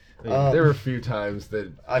 There were a few times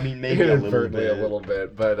that maybe a little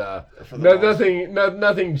bit, but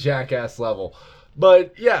nothing Jackass level.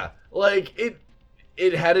 But yeah, like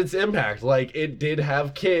it had its impact. Like, it did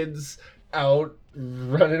have kids out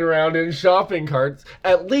running around in shopping carts.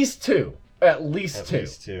 At least two.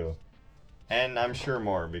 And I'm sure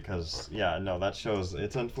more because, that shows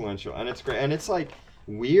it's influential. And it's great. And it's, like,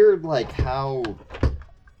 weird, like, how...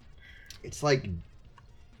 It's, like...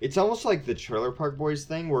 It's almost like the Trailer Park Boys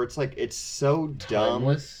thing where it's, like, it's so dumb.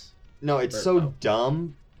 Timeless? No, it's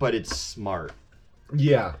dumb, but it's smart.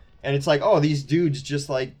 Yeah. And it's like, these dudes just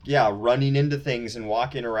like, running into things and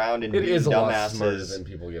walking around and being dumbasses. It is a lot smarter than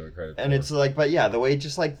people give it credit for. And it's like, but the way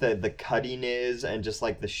just like the cutting is and just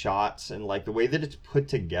like the shots and like the way that it's put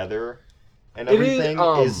together and everything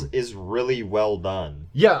is really well done.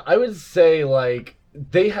 Yeah, I would say like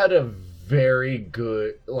they had some very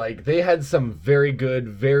good,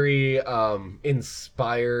 very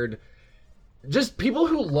inspired, just people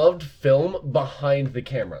who loved film behind the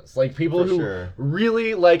cameras. Like, people who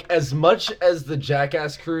really, like, as much as the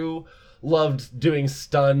Jackass crew loved doing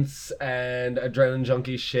stunts and adrenaline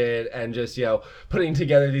junkie shit and just, putting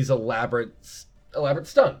together these elaborate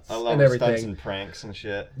stunts and everything. Stunts and pranks and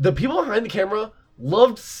shit. The people behind the camera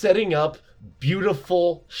loved setting up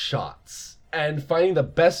beautiful shots and finding the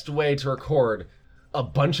best way to record a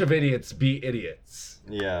bunch of idiots be idiots.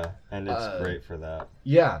 Yeah, and it's great for that.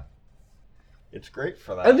 Yeah. It's great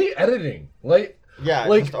for that. And the editing.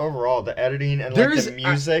 Just overall, the editing and the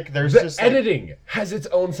music. The editing has its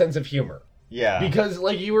own sense of humor. Yeah. Because,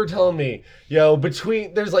 like you were telling me,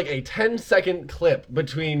 there's like a 10-second clip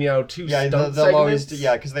between, two stunt segments.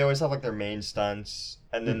 Because they always have like their main stunts,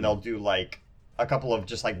 and then they'll do like a couple of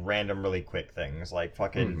just like random really quick things. Like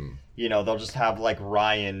fucking, they'll just have like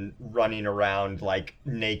Ryan running around like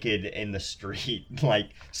naked in the street,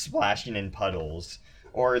 like splashing in puddles.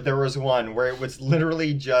 Or there was one where it was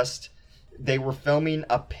literally just, they were filming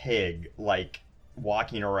a pig, like,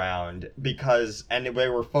 walking around and they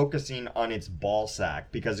were focusing on its ball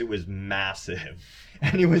sack because it was massive.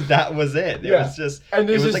 And that was it. It was just, and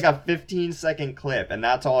it was like a 15-second clip, and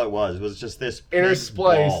that's all it was just this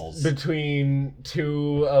interspliced between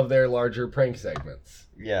two of their larger prank segments.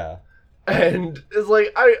 Yeah. And it's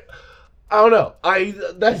like, I don't know.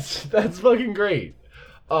 That's fucking great.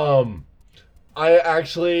 I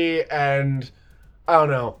actually, and I don't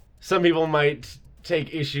know, some people might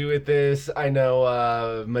take issue with this. I know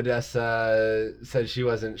Modessa said she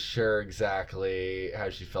wasn't sure exactly how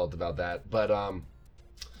she felt about that, but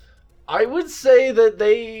I would say that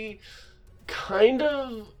they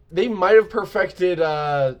might have perfected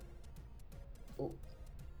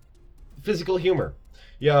physical humor.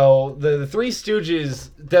 The Three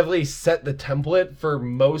Stooges definitely set the template for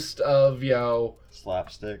most of,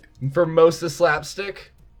 slapstick. For most of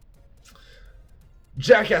slapstick.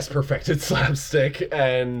 Jackass perfected slapstick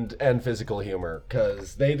and physical humor,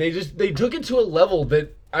 because they took it to a level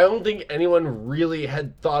that I don't think anyone really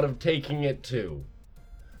had thought of taking it to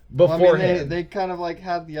beforehand. Well, I mean, they kind of like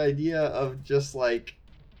had the idea of just like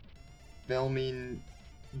filming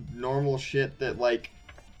normal shit that like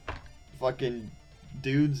fucking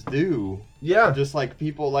dudes do. Yeah. Just like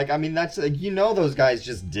people, like, I mean, that's like, those guys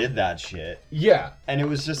just did that shit. Yeah. And it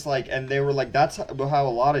was just like, and they were like, that's how a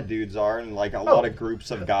lot of dudes are, and like a lot of groups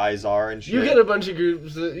of guys are and shit. You get a bunch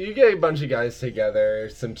of guys together,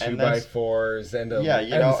 some 2x4s, and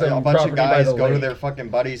a bunch of guys go to their fucking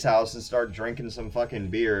buddy's house and start drinking some fucking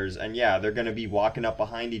beers, and they're gonna be walking up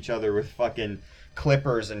behind each other with fucking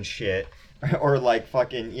clippers and shit. Or like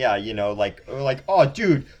fucking, oh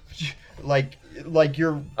dude, like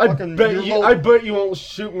you're fucking. I bet you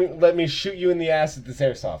won't let me shoot you in the ass with this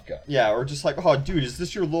airsoft gun. Yeah, or just like, oh dude, is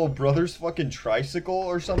this your little brother's fucking tricycle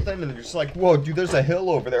or something? And they're just like, whoa, dude, there's a hill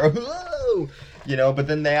over there. Whoa! But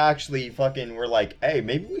then they actually fucking were like, hey,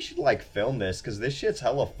 maybe we should like film this because this shit's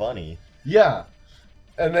hella funny. Yeah,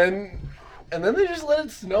 and then they just let it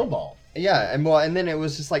snowball. Yeah, and then it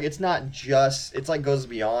was just like, it's like goes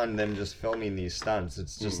beyond them just filming these stunts.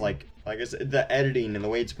 It's just like it's the editing and the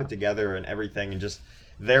way it's put together and everything, and just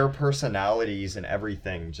their personalities and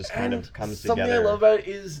everything just kind of comes together. Something I love about it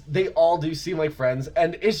is they all do seem like friends,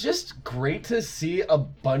 and it's just great to see a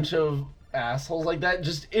bunch of assholes like that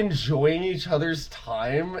just enjoying each other's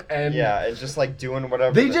time, and it's just like doing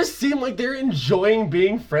whatever they just seem like they're enjoying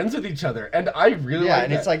being friends with each other, and I really like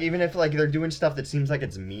and that. It's like, even if like they're doing stuff that seems like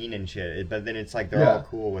it's mean and shit, but then it's like they're all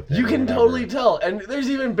cool with it. You can totally tell, and there's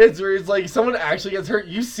even bits where it's like someone actually gets hurt,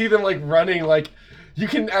 you see them like running, like you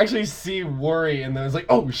can actually see worry in them. It's like,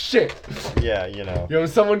 oh shit. Yeah,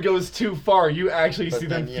 someone goes too far, you actually see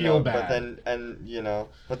them feel bad.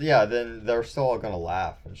 But then they're still all gonna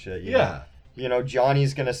laugh and shit. You know,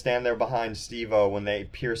 Johnny's gonna stand there behind Steve-O when they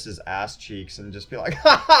pierce his ass cheeks and just be like,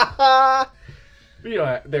 ha ha ha!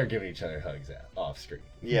 But, they're giving each other hugs off screen.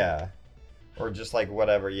 Yeah. Or just like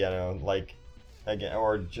whatever, like, again,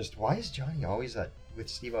 or just, why is Johnny always with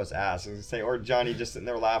Steve-O's ass? I was gonna say, or Johnny just sitting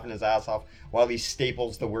there laughing his ass off while he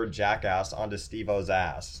staples the word jackass onto Steve-O's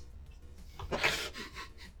ass.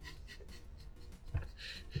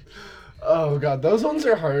 Oh god, those ones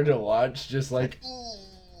are hard to watch, just like...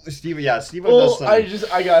 Steve-O does some...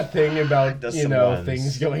 I got a thing about,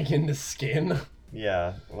 things going into skin.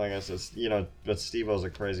 Yeah, like I said, but Steve-O's a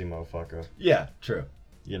crazy motherfucker. Yeah, true.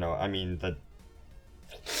 I mean,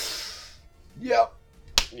 Yep.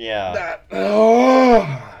 Yeah. That...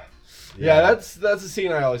 Oh. Yeah, that's a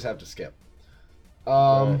scene I always have to skip.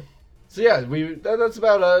 Right. So yeah, that's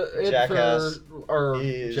about it Jackass for our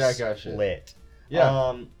Jackass shit. Lit.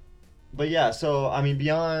 Yeah. But yeah, so, I mean,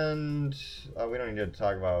 beyond... we don't need to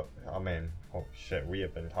talk about... I mean, oh shit, we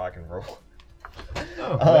have been talking for a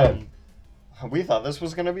while. We thought this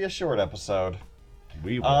was going to be a short episode.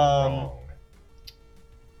 We were wrong.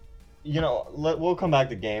 We'll come back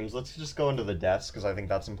to games. Let's just go into the deaths, because I think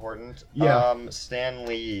that's important. Yeah. Stan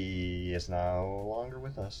Lee is no longer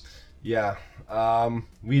with us. Yeah.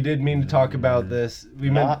 We did mean to talk about this.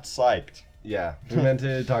 Not psyched. Yeah. We meant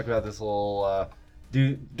to talk about this a little...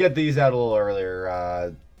 get these out a little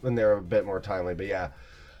earlier when they're a bit more timely, but yeah.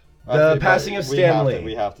 The passing of Stan Lee.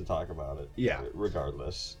 We have to talk about it. Yeah.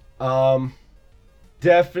 Regardless.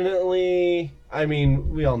 Definitely, I mean,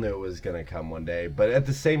 we all knew it was going to come one day, but at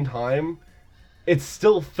the same time, it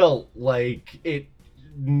still felt like it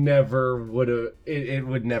never would have, it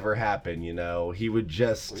would never happen, He would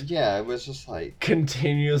just... Yeah, it was just like...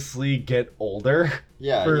 continuously get older.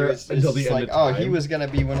 Yeah, until the end of time. He was going to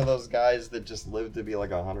be one of those guys that just lived to be like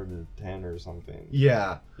 110 or something.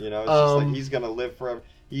 Yeah. It's just like he's going to live forever.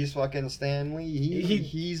 He's fucking Stan Lee.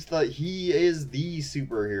 He is the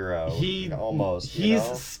superhero.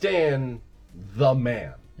 He's Stan the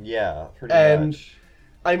man. Yeah, pretty much.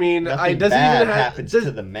 I mean, happens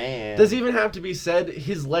to the man. Does even have to be said?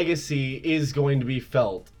 His legacy is going to be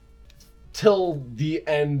felt till the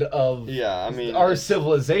end of our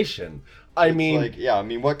civilization. I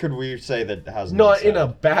mean, what could we say that hasn't not been said, in a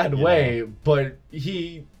bad way, but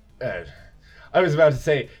he. I was about to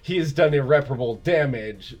say he has done irreparable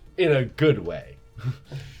damage in a good way.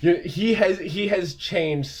 he has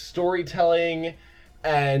changed storytelling,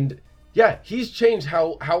 and he's changed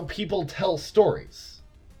how people tell stories.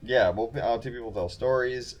 Yeah, well, how people tell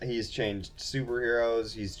stories. He's changed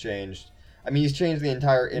superheroes. He's changed the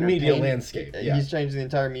entire media landscape. Yeah. He's changed the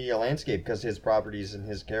entire media landscape because his properties and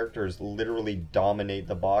his characters literally dominate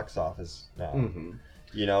the box office now. Mm-hmm.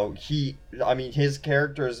 You know, his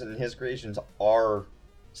characters and his creations are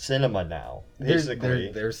cinema now.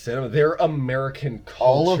 Basically, they're cinema. They're American culture.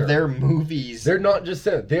 All of their movies. They're not just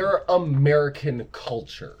cinema. They're American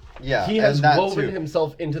culture. Yeah, he has woven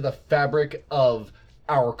himself into the fabric of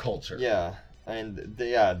our culture. Yeah, and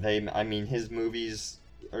his movies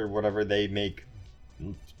or whatever, they make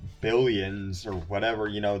billions or whatever.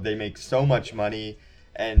 You know, they make so much money,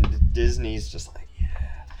 and Disney's just like,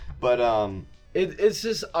 but It's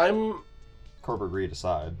just, corporate greed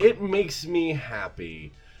aside. It makes me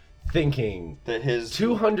happy thinking that his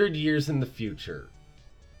 200 years in the future,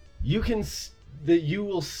 that you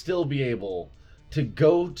will still be able to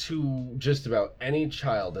go to just about any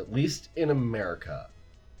child, at least in America,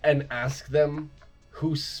 and ask them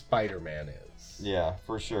who Spider-Man is. Yeah,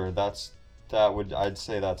 for sure. I'd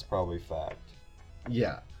say that's probably fact.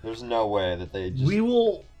 Yeah. There's no way that they just...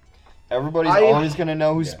 Everybody's always going to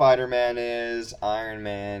know who Spider-Man is, Iron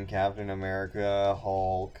Man, Captain America,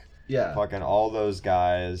 Hulk, fucking all those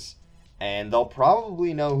guys, and they'll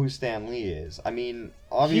probably know who Stan Lee is. I mean,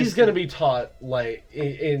 obviously... He's going to be taught, like,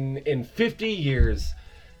 in 50 years,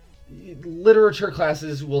 literature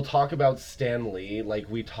classes will talk about Stan Lee like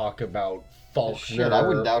we talk about Faulkner. I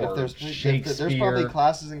wouldn't doubt if there's probably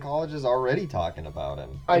classes in colleges already talking about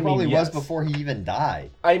him. Was before he even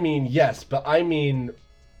died. I mean, yes, but I mean...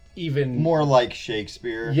 even more like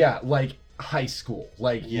Shakespeare. Yeah, like high school.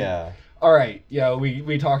 Like all right,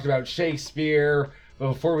 we talked about Shakespeare, but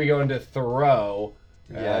before we go into Thoreau,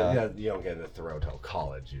 you don't get into Thoreau till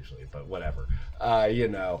college usually, but whatever.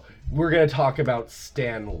 We're gonna talk about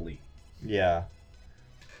Stan Lee. Yeah.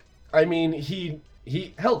 I mean, he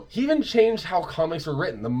even changed how comics were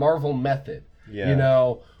written, the Marvel method.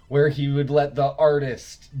 Yeah. Where he would let the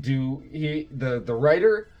artist the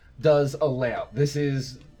writer does a layout. This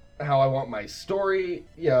is how I want my story,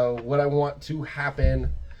 what I want to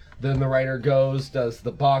happen. Then the writer does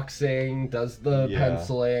the boxing, does the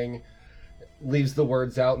penciling, leaves the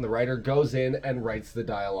words out, and the writer goes in and writes the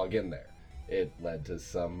dialogue in there. It led to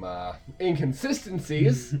some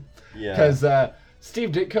inconsistencies, because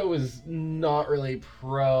Steve Ditko was not really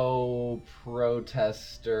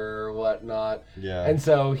protester, whatnot. Yeah. And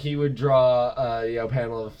so he would draw a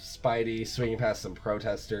panel of Spidey swinging past some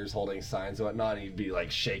protesters holding signs and whatnot, and he'd be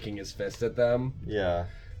like shaking his fist at them. Yeah.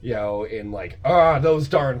 In like, those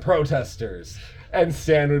darn protesters. And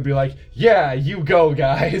Stan would be like, yeah, you go,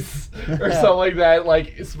 guys. Or something like that.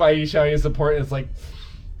 Like, Spidey showing his support, and it's like...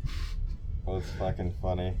 That's fucking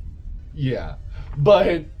funny. Yeah.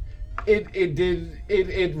 But...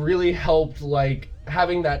 It really helped, like,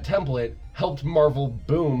 having that template helped Marvel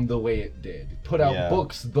boom the way it did. Put out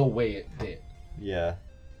books the way it did. Yeah.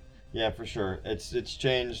 Yeah, for sure. It's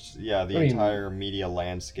changed, the entire media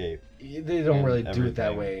landscape. They don't really do it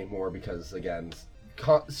that way anymore because, again,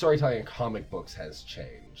 storytelling in comic books has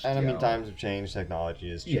changed. And times have changed, technology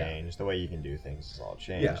has changed, the way you can do things has all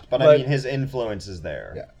changed. Yeah, but I mean, his influence is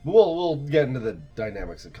there. Yeah, we'll get into the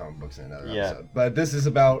dynamics of comic books in another episode. But this is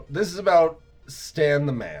about Stan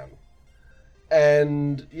the Man,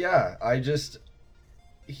 and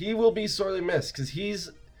he will be sorely missed because he's,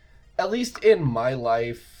 at least in my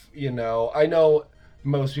life, I know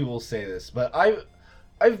most people say this, but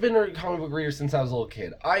I've been a comic book reader since I was a little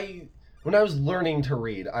kid. When I was learning to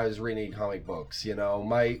read, I was reading comic books,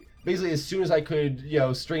 basically as soon as I could,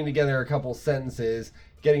 string together a couple sentences,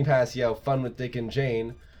 getting past, Fun with Dick and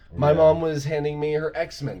Jane, my mom was handing me her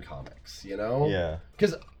X-Men comics, Yeah.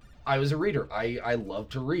 Because I was a reader. I love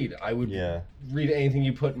to read. I would read anything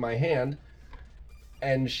you put in my hand,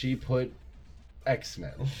 and she put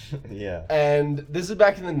X-Men. Yeah. And this is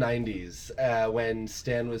back in the 90s, when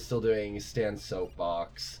Stan was still doing Stan's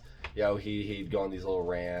Soapbox. He'd go on these little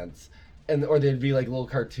rants. Or there'd be like little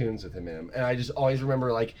cartoons with him in them. And I just always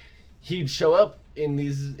remember, like, he'd show up in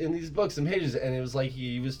these books and pages, and it was like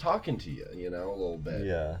he was talking to you, a little bit.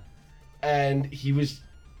 Yeah. And he was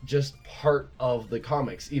just part of the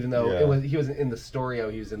comics, even though he wasn't in the story,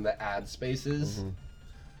 he was in the ad spaces. Mm-hmm.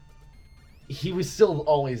 He was still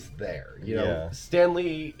always there, Stan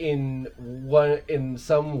Lee in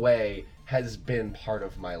some way has been part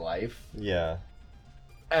of my life. Yeah.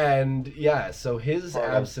 And so his part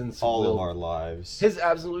absence of all of our lives. His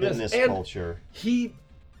absolute in this culture. He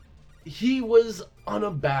was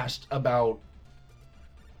unabashed about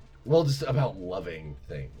just about loving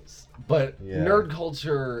things. But nerd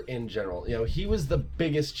culture in general, he was the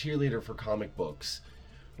biggest cheerleader for comic books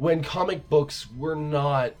when comic books were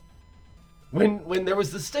not, when there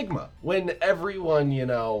was the stigma, when everyone,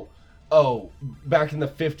 back in the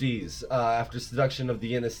 50s, after Seduction of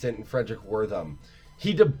the Innocent and Frederick Wertham,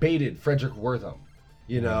 he debated Frederick Wertham,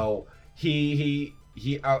 he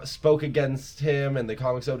outspoke against him and the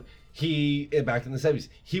comics. Back in the 70s,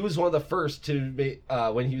 he was one of the first to,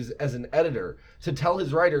 when he was as an editor, to tell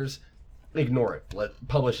his writers, ignore it,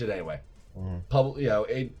 publish it anyway.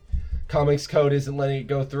 Mm-hmm. Comics code isn't letting it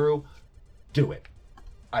go through, do it.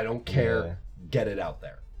 I don't care, get it out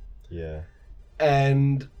there. Yeah.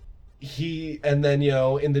 And then,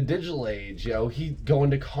 in the digital age, he'd go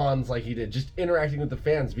into cons like he did, just interacting with the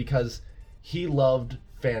fans because he loved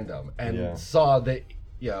fandom and saw that,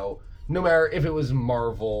 no matter if it was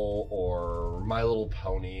Marvel or My Little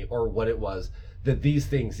Pony or what it was, that these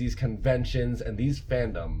things, these conventions and these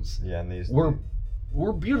fandoms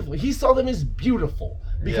were beautiful. He saw them as beautiful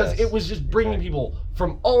because it was just bringing people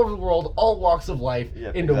from all over the world, all walks of life,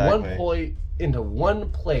 into one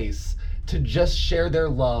place to just share their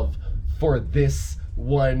love for this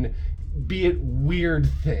one, be it weird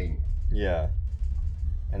thing. Yeah.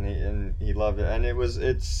 And he loved it, and he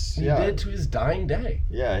did to his dying day.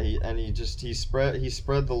 Yeah, he spread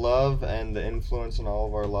the love and the influence in all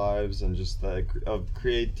of our lives, and just of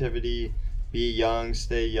creativity. Be young,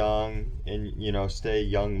 stay young, and stay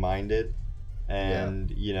young-minded,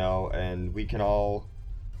 and and we can all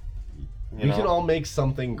can all make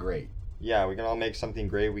something great. Yeah, we can all make something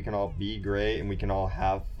great. We can all be great, and we can all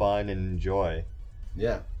have fun and enjoy.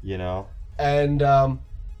 Yeah. And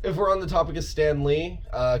if we're on the topic of Stan Lee,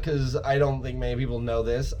 because I don't think many people know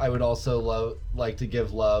this, I would also like to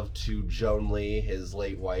give love to Joan Lee, his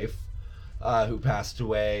late wife, who passed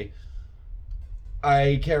away.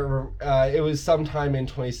 I can't remember. It was sometime in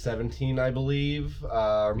 2017, I believe,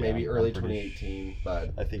 or maybe early 2018.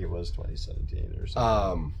 But I think it was 2017 or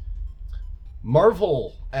something.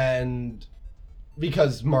 Marvel, and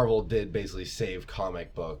because Marvel did basically save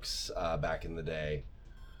comic books back in the day,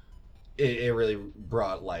 it really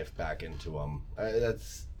brought life back into them.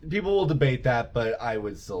 People will debate that, but I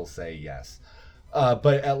would still say yes.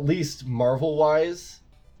 But at least Marvel-wise,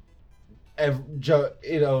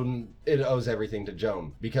 it owes everything to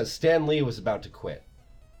Joan, because Stan Lee was about to quit,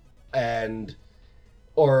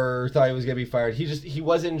 or thought he was gonna be fired. He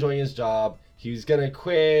wasn't enjoying his job. He was gonna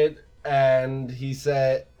quit, and she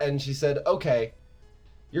said, "Okay,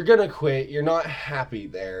 you're gonna quit. You're not happy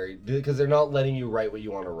there because they're not letting you write what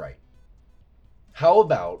you want to write. How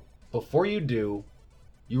about, before you do,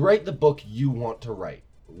 you write the book you want to write?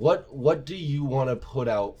 What do you want to put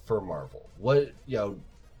out for Marvel?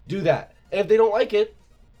 Do that. And if they don't like it,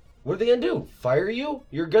 what are they going to do? Fire you?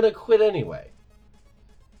 You're going to quit anyway.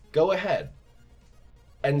 Go ahead."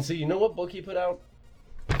 And so you know what book he put out?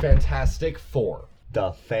 Fantastic Four.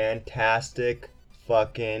 The Fantastic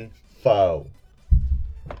fucking Foe.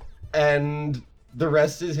 And the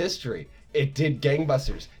rest is history. It did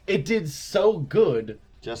gangbusters. It did so good.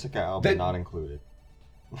 Jessica Alba not included.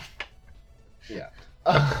 Yeah.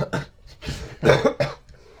 God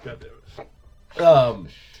damn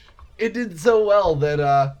it. It did so well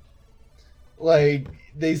that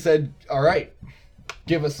they said, "All right,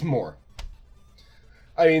 give us more."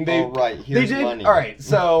 I mean, here's did, money. All right,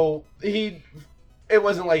 so it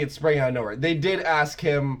wasn't like it sprang out of nowhere. They did ask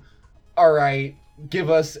him, "All right, give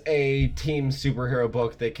us a team superhero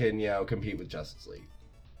book that can, compete with Justice League."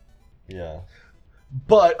 Yeah.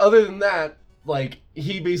 But other than that,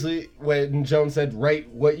 he basically, when Joan said, "Write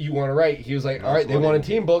what you want to write," he was like, "All right, they want a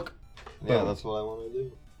team book." Yeah, boom. That's what I want to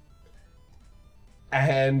do.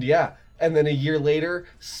 And and then a year later,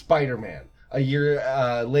 Spider-Man. A year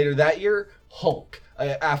later that year, Hulk.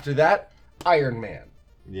 After that, Iron Man.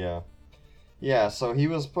 Yeah. Yeah, so he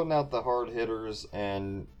was putting out the hard hitters,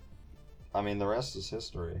 and I mean, the rest is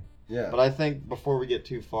history. Yeah. But I think before we get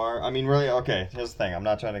too far, I mean, really, okay, here's the thing. I'm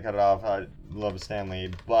not trying to cut it off. I love Stan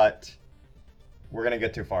Lee, but we're gonna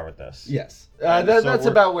get too far with this. Yes, that's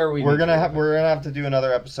about where we're gonna have to do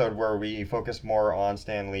another episode where we focus more on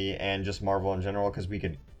Stan Lee and just Marvel in general, because we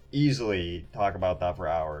could easily talk about that for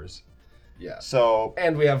hours. Yeah. So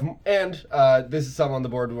this is something on the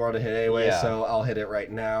board we want to hit anyway, Yeah. so I'll hit it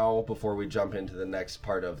right now before we jump into the next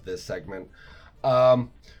part of this segment.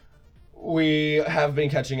 We have been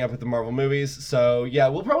catching up with the Marvel movies, so yeah,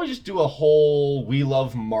 we'll probably just do a whole We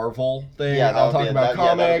Love Marvel thing. Yeah, I'll talk about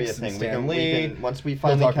comics and Stan Lee. Once we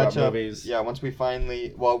finally catch up, movies.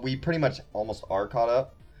 we pretty much almost are caught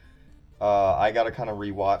up. I gotta kind of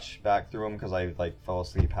rewatch back through them because I fell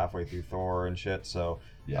asleep halfway through Thor and shit. So,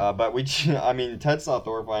 yeah. But Ted saw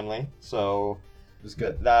Thor finally, so it was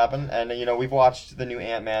good. That happened, and we've watched the new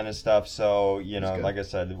Ant-Man and stuff. So like I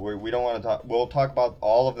said, we don't want to talk. We'll talk about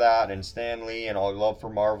all of that and Stan Lee and our love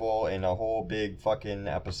for Marvel in a whole big fucking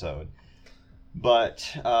episode. But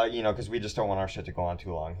because we just don't want our shit to go on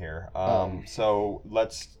too long here. But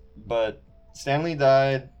Stan Lee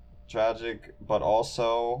died. Tragic, but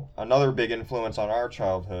also another big influence on our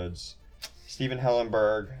childhoods. Steven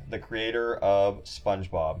Hillenburg, the creator of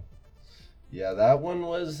SpongeBob. Yeah, that one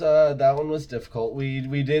was difficult.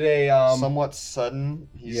 We did a somewhat sudden.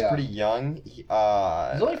 He's pretty young. He's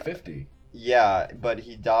only 50. Yeah, but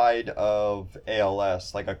he died of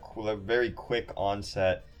ALS, like a very quick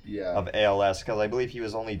onset of ALS, because I believe he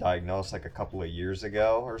was only diagnosed like a couple of years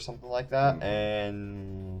ago or something like that,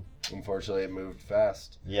 and unfortunately it moved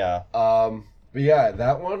fast. Yeah. But yeah,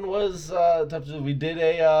 that one was tough. We did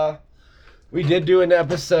do an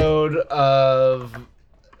episode of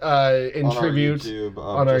in on tribute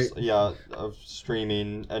our YouTube of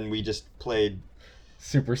streaming, and we just played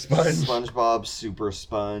Super Sponge. SpongeBob Super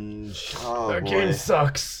Sponge. Oh, that game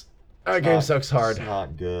sucks. That game sucks hard. It's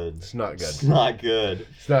not good. It's not good. It's not good.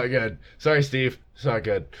 It's not good. Sorry, Steve. It's not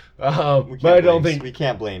good. But I don't think we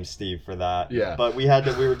can't blame Steve for that. Yeah. But we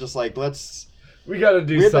were just like, we got to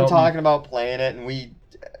do something. We've been talking about playing it, and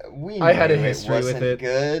I had a history with it.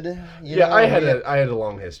 Good. I had a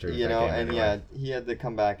long history. He had to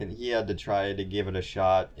come back and he had to try to give it a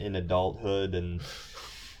shot in adulthood, and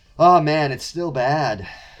oh man, it's still bad.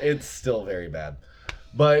 It's still very bad.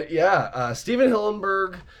 But yeah, Steven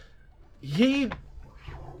Hillenburg,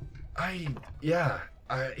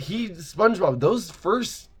 SpongeBob, those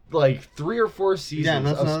first 3 or 4 seasons. Yeah, and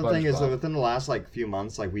that's another SpongeBob. thing is that within the last few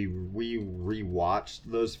months, we rewatched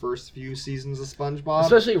those first few seasons of SpongeBob,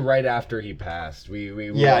 especially right after he passed. We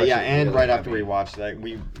and right after we watched that,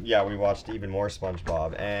 we watched even more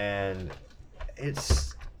SpongeBob, and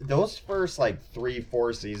it's those first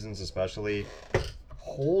 3-4 seasons especially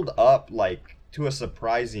hold up to a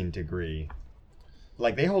surprising degree.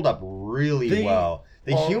 They hold up really well.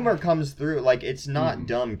 The humor comes through. It's not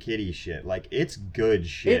dumb kiddie shit. It's good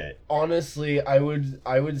shit. Honestly, I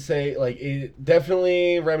would say it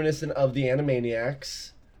definitely reminiscent of the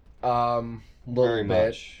Animaniacs, Very bit.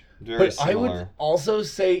 Much. Very but similar. I would also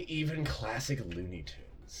say even classic Looney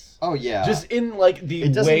Tunes. Oh yeah. Just in the way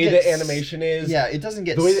the animation is. Yeah, it doesn't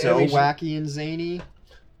get so wacky and zany.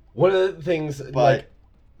 One of the things that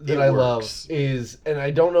I love is, and I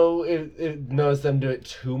don't know if notice them do it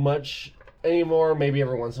too much anymore, maybe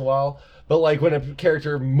every once in a while, but when a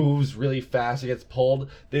character moves really fast, it gets pulled,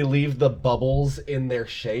 they leave the bubbles in their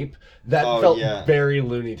shape. That felt very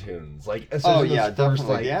Looney Tunes. Definitely.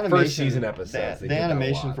 The animation, first season episodes. The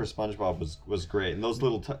animation for SpongeBob was great, and those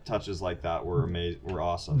little touches like that were amazing. Were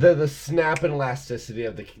awesome. The snap and elasticity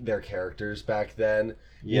of their characters back then.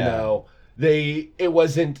 It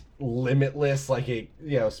wasn't limitless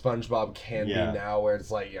SpongeBob can be now, where it's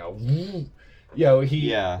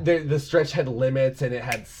the stretch had limits and it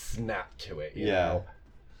had snap to it. You know?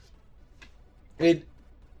 It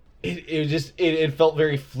felt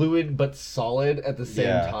very fluid but solid at the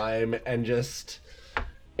same time, and just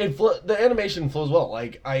the animation flows well.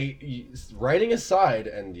 Writing aside,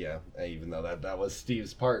 and even though that was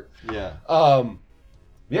Steve's part.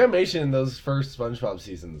 The animation in those first SpongeBob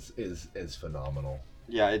seasons is phenomenal.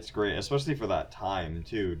 Yeah, it's great, especially for that time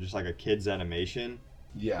too. Just a kid's animation.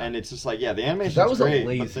 Yeah, and it's just the animation. That was great, a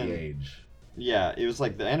lazy age. Yeah, it was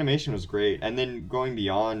the animation was great, and then going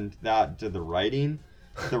beyond that to the writing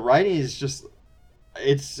is just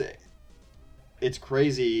it's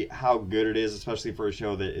crazy how good it is, especially for a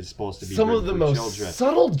show that is supposed to be some of the most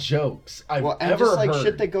subtle jokes I've ever heard.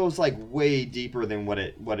 Shit that goes way deeper than what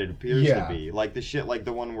it appears to be. The shit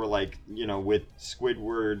the one where with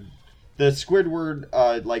Squidward, the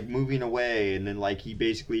Squidward moving away, and then he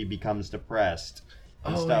basically becomes depressed,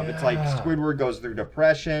 and stuff. Yeah. It's like Squidward goes through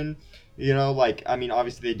depression. You know, like, I mean,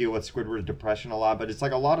 obviously they deal with Squidward's depression a lot, but it's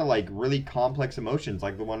like a lot of like really complex emotions,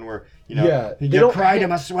 like the one where, you know, you cried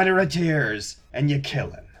him a sweater of tears and you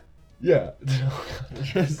kill him. Yeah.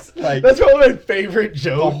 Like, that's one of my favorite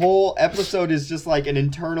jokes. The whole episode is just like an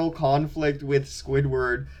internal conflict with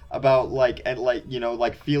Squidward about like, and like, you know,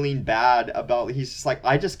 like feeling bad about, he's just like,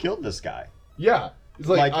 I just killed this guy. Yeah. It's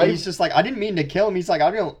like he's just like, I didn't mean to kill him. He's like, I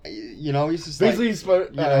don't, you know, he's just basically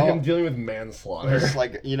like, him dealing with manslaughter. It's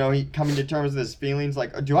like, you know, he coming to terms with his feelings.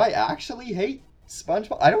 Like, do I actually hate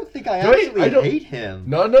SpongeBob? I don't think I actually hate him.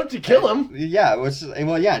 Not enough to kill him. Yeah,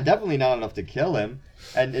 definitely not enough to kill him.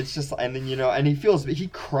 And it's just, and then, you know, and he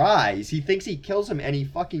cries. He thinks he kills him, and he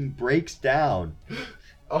fucking breaks down.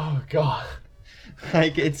 Oh God.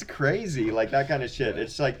 Like, it's crazy, like that kind of shit.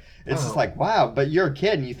 It's like, it's just like, wow, but you're a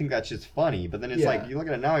kid and you think that shit's funny, but then it's like, you look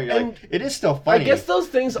at it now and you're like, it is still funny. I guess those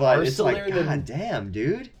things are still like, there. God damn,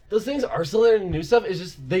 dude. Those things are still there in the new stuff. It's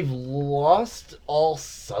just they've lost all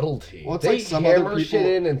subtlety. Well, it's they like some hammer other people, shit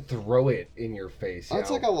in and throw it in your face.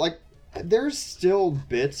 It's like there's still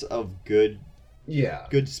bits of good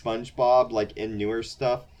SpongeBob like in newer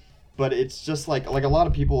stuff, but it's just like a lot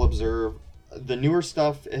of people observe the newer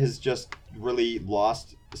stuff has just really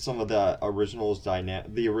lost some of the original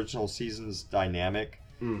season's dynamic,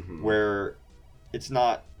 where it's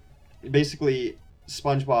not basically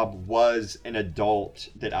SpongeBob was an adult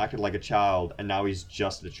that acted like a child, and now he's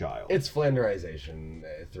just a child. It's Flanderization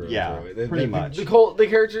through and through. Pretty much. The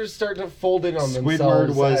characters start to fold in on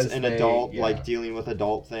themselves. Squidward was an adult, like dealing with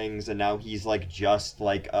adult things, and now he's like just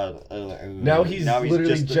like now he's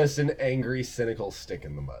literally just an angry, cynical stick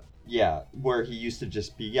in the mud. Yeah, where he used to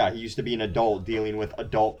just be, he used to be an adult dealing with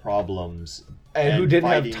adult problems. And who didn't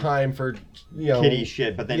have time for, kitty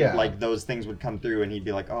shit, but then, like, those things would come through and he'd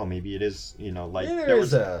be like, oh, maybe it is, like... There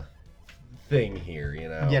was a thing here,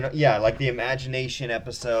 Yeah, like the imagination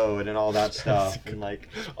episode and all that stuff, and like...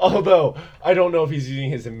 Although, I don't know if he's using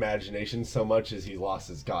his imagination so much as he lost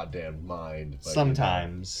his goddamn mind. But,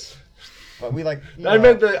 sometimes. But we, like... I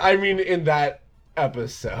mean, in that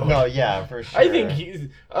episode. No, yeah, for sure. I think he's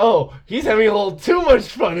having a little too much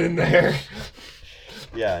fun in there.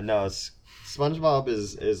 Yeah, no, SpongeBob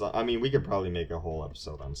is I mean, we could probably make a whole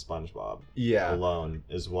episode on SpongeBob alone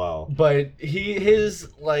as well. But his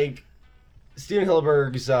Steven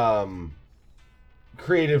Hillenburg's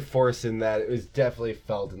creative force in that, it was definitely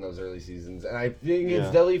felt in those early seasons, and I think it's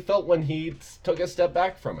definitely felt when he took a step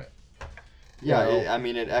back from it. Yeah,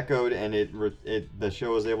 it echoed, and the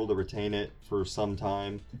show was able to retain it for some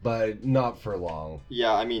time. But not for long.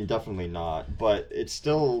 Yeah, I mean, definitely not. But it's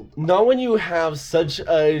still... Not when you have such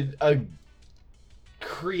a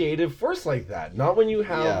creative force like that. Not when you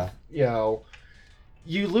have,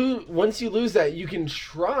 you lose... Once you lose that, you can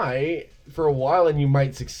try for a while, and you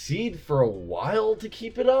might succeed for a while to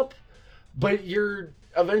keep it up. But you're...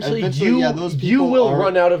 Eventually you will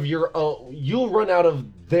run out of your own... You'll run out of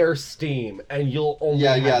their steam, and you'll only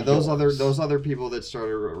have those other people that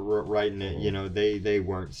started writing it, they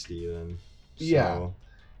weren't Steven. So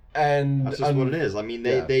and that's just what it is. I mean,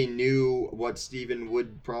 they knew what Steven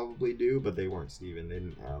would probably do, but they weren't Steven. They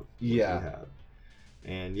didn't have what he had.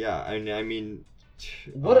 And I mean,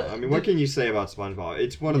 what can you say about SpongeBob?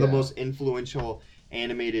 It's one of the most influential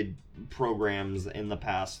animated programs in the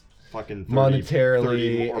past fucking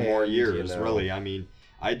 30 or more years, really. I mean,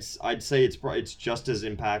 I'd say it's just as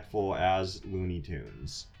impactful as Looney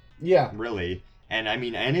Tunes. Yeah. Really. And I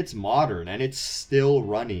mean, and it's modern, and it's still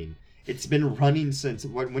running. It's been running since,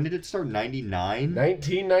 when did it start? 99?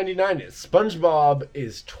 1999. SpongeBob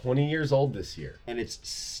is 20 years old this year. And it's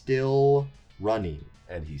still running.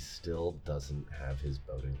 And he still doesn't have his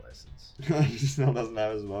boating license. He still doesn't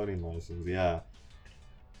have his boating license, yeah.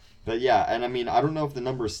 But yeah, and I mean, I don't know if the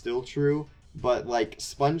number is still true, but like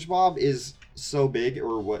SpongeBob is so big,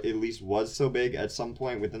 or what at least was so big at some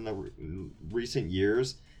point within the recent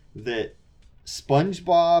years, that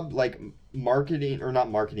SpongeBob, like marketing, or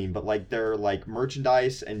not marketing, but like their like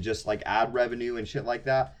merchandise and just like ad revenue and shit like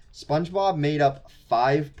that, SpongeBob made up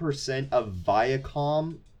 5% of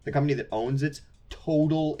Viacom, the company that owns its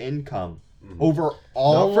total income over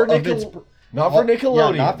all of its... Not for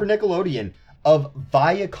Nickelodeon. Yeah, not for Nickelodeon. Of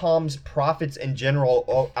Viacom's profits in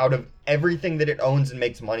general, out of everything that it owns and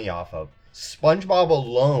makes money off of. SpongeBob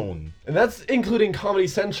alone. And that's including Comedy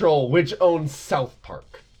Central, which owns South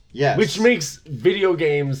Park. Yes. Which makes video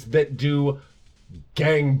games that do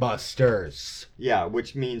gangbusters. Yeah,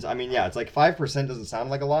 which means, I mean, it's like 5% doesn't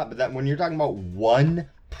sound like a lot, but that when you're talking about one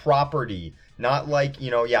property, not like,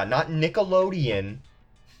 not Nickelodeon,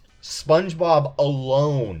 SpongeBob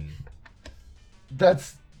alone.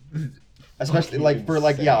 That's... especially like for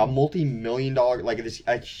like a multi-million-dollar like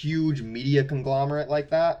a huge media conglomerate like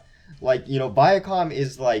that. Like, you know, Viacom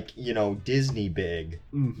is like, you know, Disney big.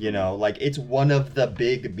 Mm-hmm. You know, like it's one of the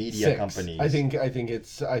big media companies. I think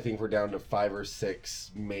we're down to 5 or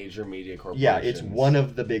 6 major media corporations. Yeah, it's one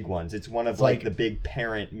of the big ones. It's one of like the big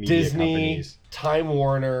parent media Disney, companies. Time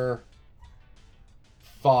Warner,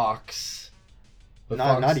 Fox.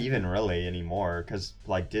 Not even really anymore, because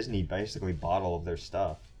like Disney basically bought all of their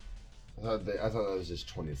stuff. I thought that was just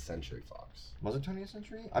 20th Century Fox. Was it 20th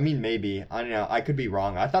Century? I mean, maybe. I don't know. I could be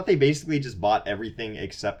wrong. I thought they basically just bought everything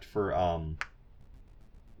except for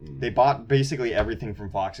They bought basically everything from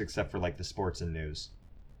Fox except for like the sports and news.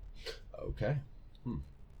 Okay.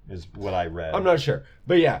 Is what I read. I'm not sure.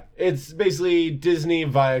 But yeah, it's basically Disney,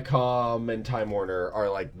 Viacom, and Time Warner are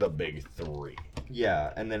like the big 3.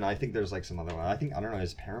 Yeah, and then I think there's like some other one. I don't know,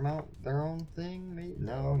 is Paramount their own thing? Maybe?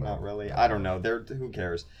 No, not really. I don't know. Who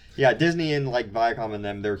cares? Yeah, Disney and like Viacom and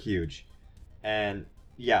them, they're huge. And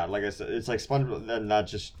yeah, like I said, it's like SpongeBob, and that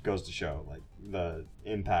just goes to show like the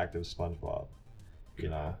impact of SpongeBob, you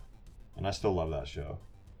know. And I still love that show.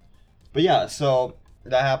 But yeah, so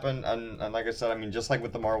that happened, and like I said, I mean, just like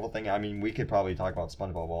with the Marvel thing, I mean, we could probably talk about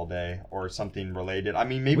SpongeBob all day or something related. I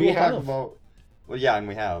mean, maybe we'll talk about. Well, yeah, and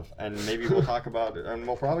we have, and maybe we'll talk about it, and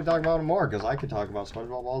we'll probably talk about it more because I could talk about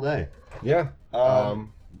SpongeBob all day. Yeah.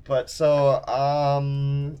 But so,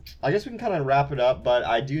 I guess we can kind of wrap it up, but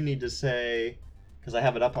I do need to say, because I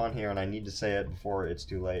have it up on here and I need to say it before it's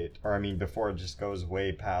too late, or I mean, before it just goes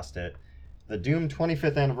way past it. The Doom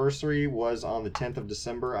 25th anniversary was on the 10th of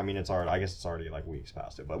December. I mean, I guess it's already like weeks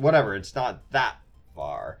past it, but whatever, it's not that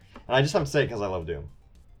far. And I just have to say it because I love Doom.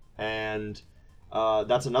 And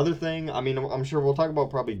that's another thing. I mean, I'm sure we'll talk about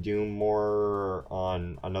probably Doom more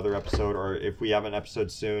on another episode, or if we have an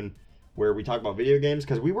episode soon where we talk about video games,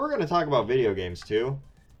 because we were going to talk about video games too,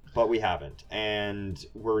 but we haven't, and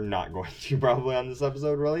we're not going to probably on this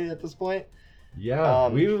episode really at this point. Yeah,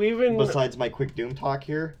 we've been... Besides my quick Doom talk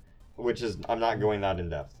here, which is, I'm not going that in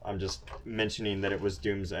depth. I'm just mentioning that it was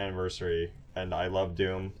Doom's anniversary, and I love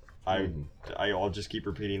Doom. I'll just keep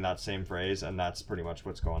repeating that same phrase, and that's pretty much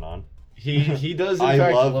what's going on. He does in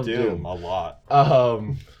fact love Doom a lot.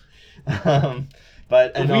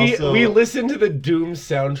 But we listened to the Doom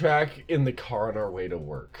soundtrack in the car on our way to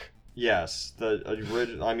work. Yes, whether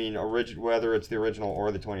it's the original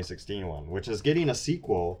or the 2016 one, which is getting a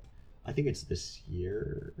sequel. I think it's this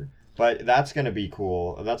year, but that's gonna be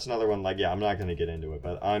cool. That's another one. Like, yeah, I'm not gonna get into it,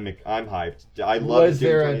 but I'm hyped. I love. Was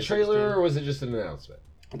there a trailer or was it just an announcement?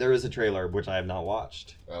 There is a trailer, which I have not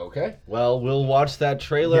watched. Okay. Well, we'll watch that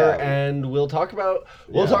trailer, and we'll talk about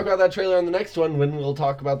that trailer on the next one when we'll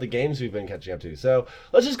talk about the games we've been catching up to. So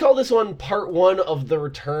let's just call this one part 1 of the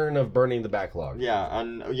return of Burning the Backlog. Yeah,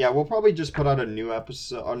 and we'll probably just put out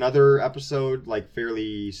another episode like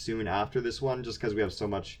fairly soon after this one, just because we have so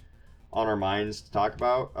much on our minds to talk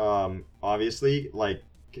about. Obviously, like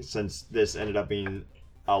since this ended up being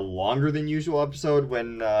a longer than usual episode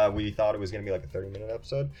when we thought it was going to be like a 30-minute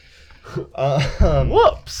episode.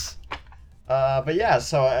 Whoops! But yeah,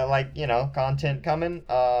 so content coming.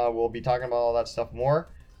 We'll be talking about all that stuff more.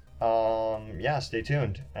 Stay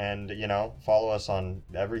tuned. And, follow us on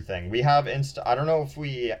everything. We have I don't know if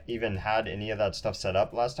we even had any of that stuff set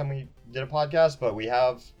up last time we did a podcast, but we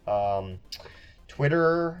have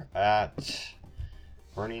Twitter at...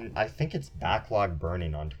 Burning, I think it's Backlog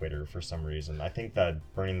Burning on Twitter for some reason. I think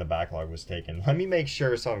that Burning the Backlog was taken. Let me make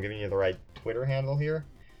sure so I'm giving you the right Twitter handle here.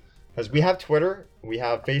 Because we have Twitter, we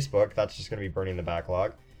have Facebook, that's just going to be Burning the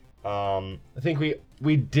Backlog. I think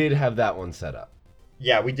we did have that one set up.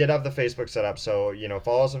 Yeah, we did have the Facebook set up, so,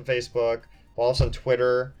 follow us on Facebook, follow us on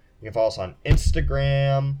Twitter, you can follow us on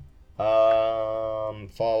Instagram,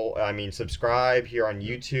 subscribe here on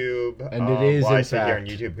YouTube. And it is, I say here on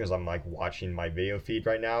YouTube because I'm like watching my video feed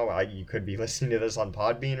right now. You could be listening to this on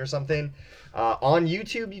Podbean or something. On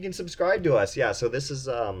YouTube, you can subscribe to us. Yeah, so this is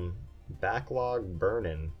Backlog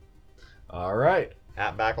Burning. All right.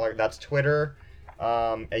 At Backlog, that's Twitter.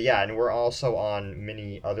 And we're also on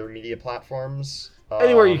many other media platforms.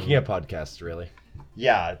 Anywhere you can get podcasts, really.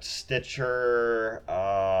 Yeah, Stitcher,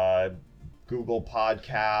 Google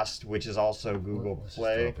Podcast, which is also Google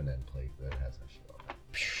Play.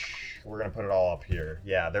 We're going to put it all up here.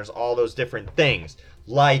 Yeah, there's all those different things.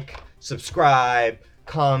 Like, subscribe,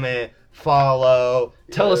 comment, follow.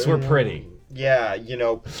 Tell us we're pretty. Yeah,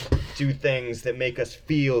 do things that make us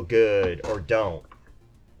feel good or don't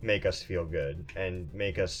make us feel good and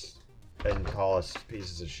call us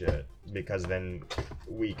pieces of shit, because then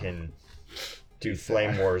we can do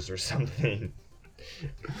Flame Wars or something.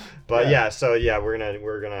 But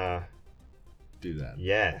we're gonna do that.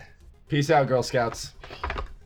 Yeah. Peace out, Girl Scouts.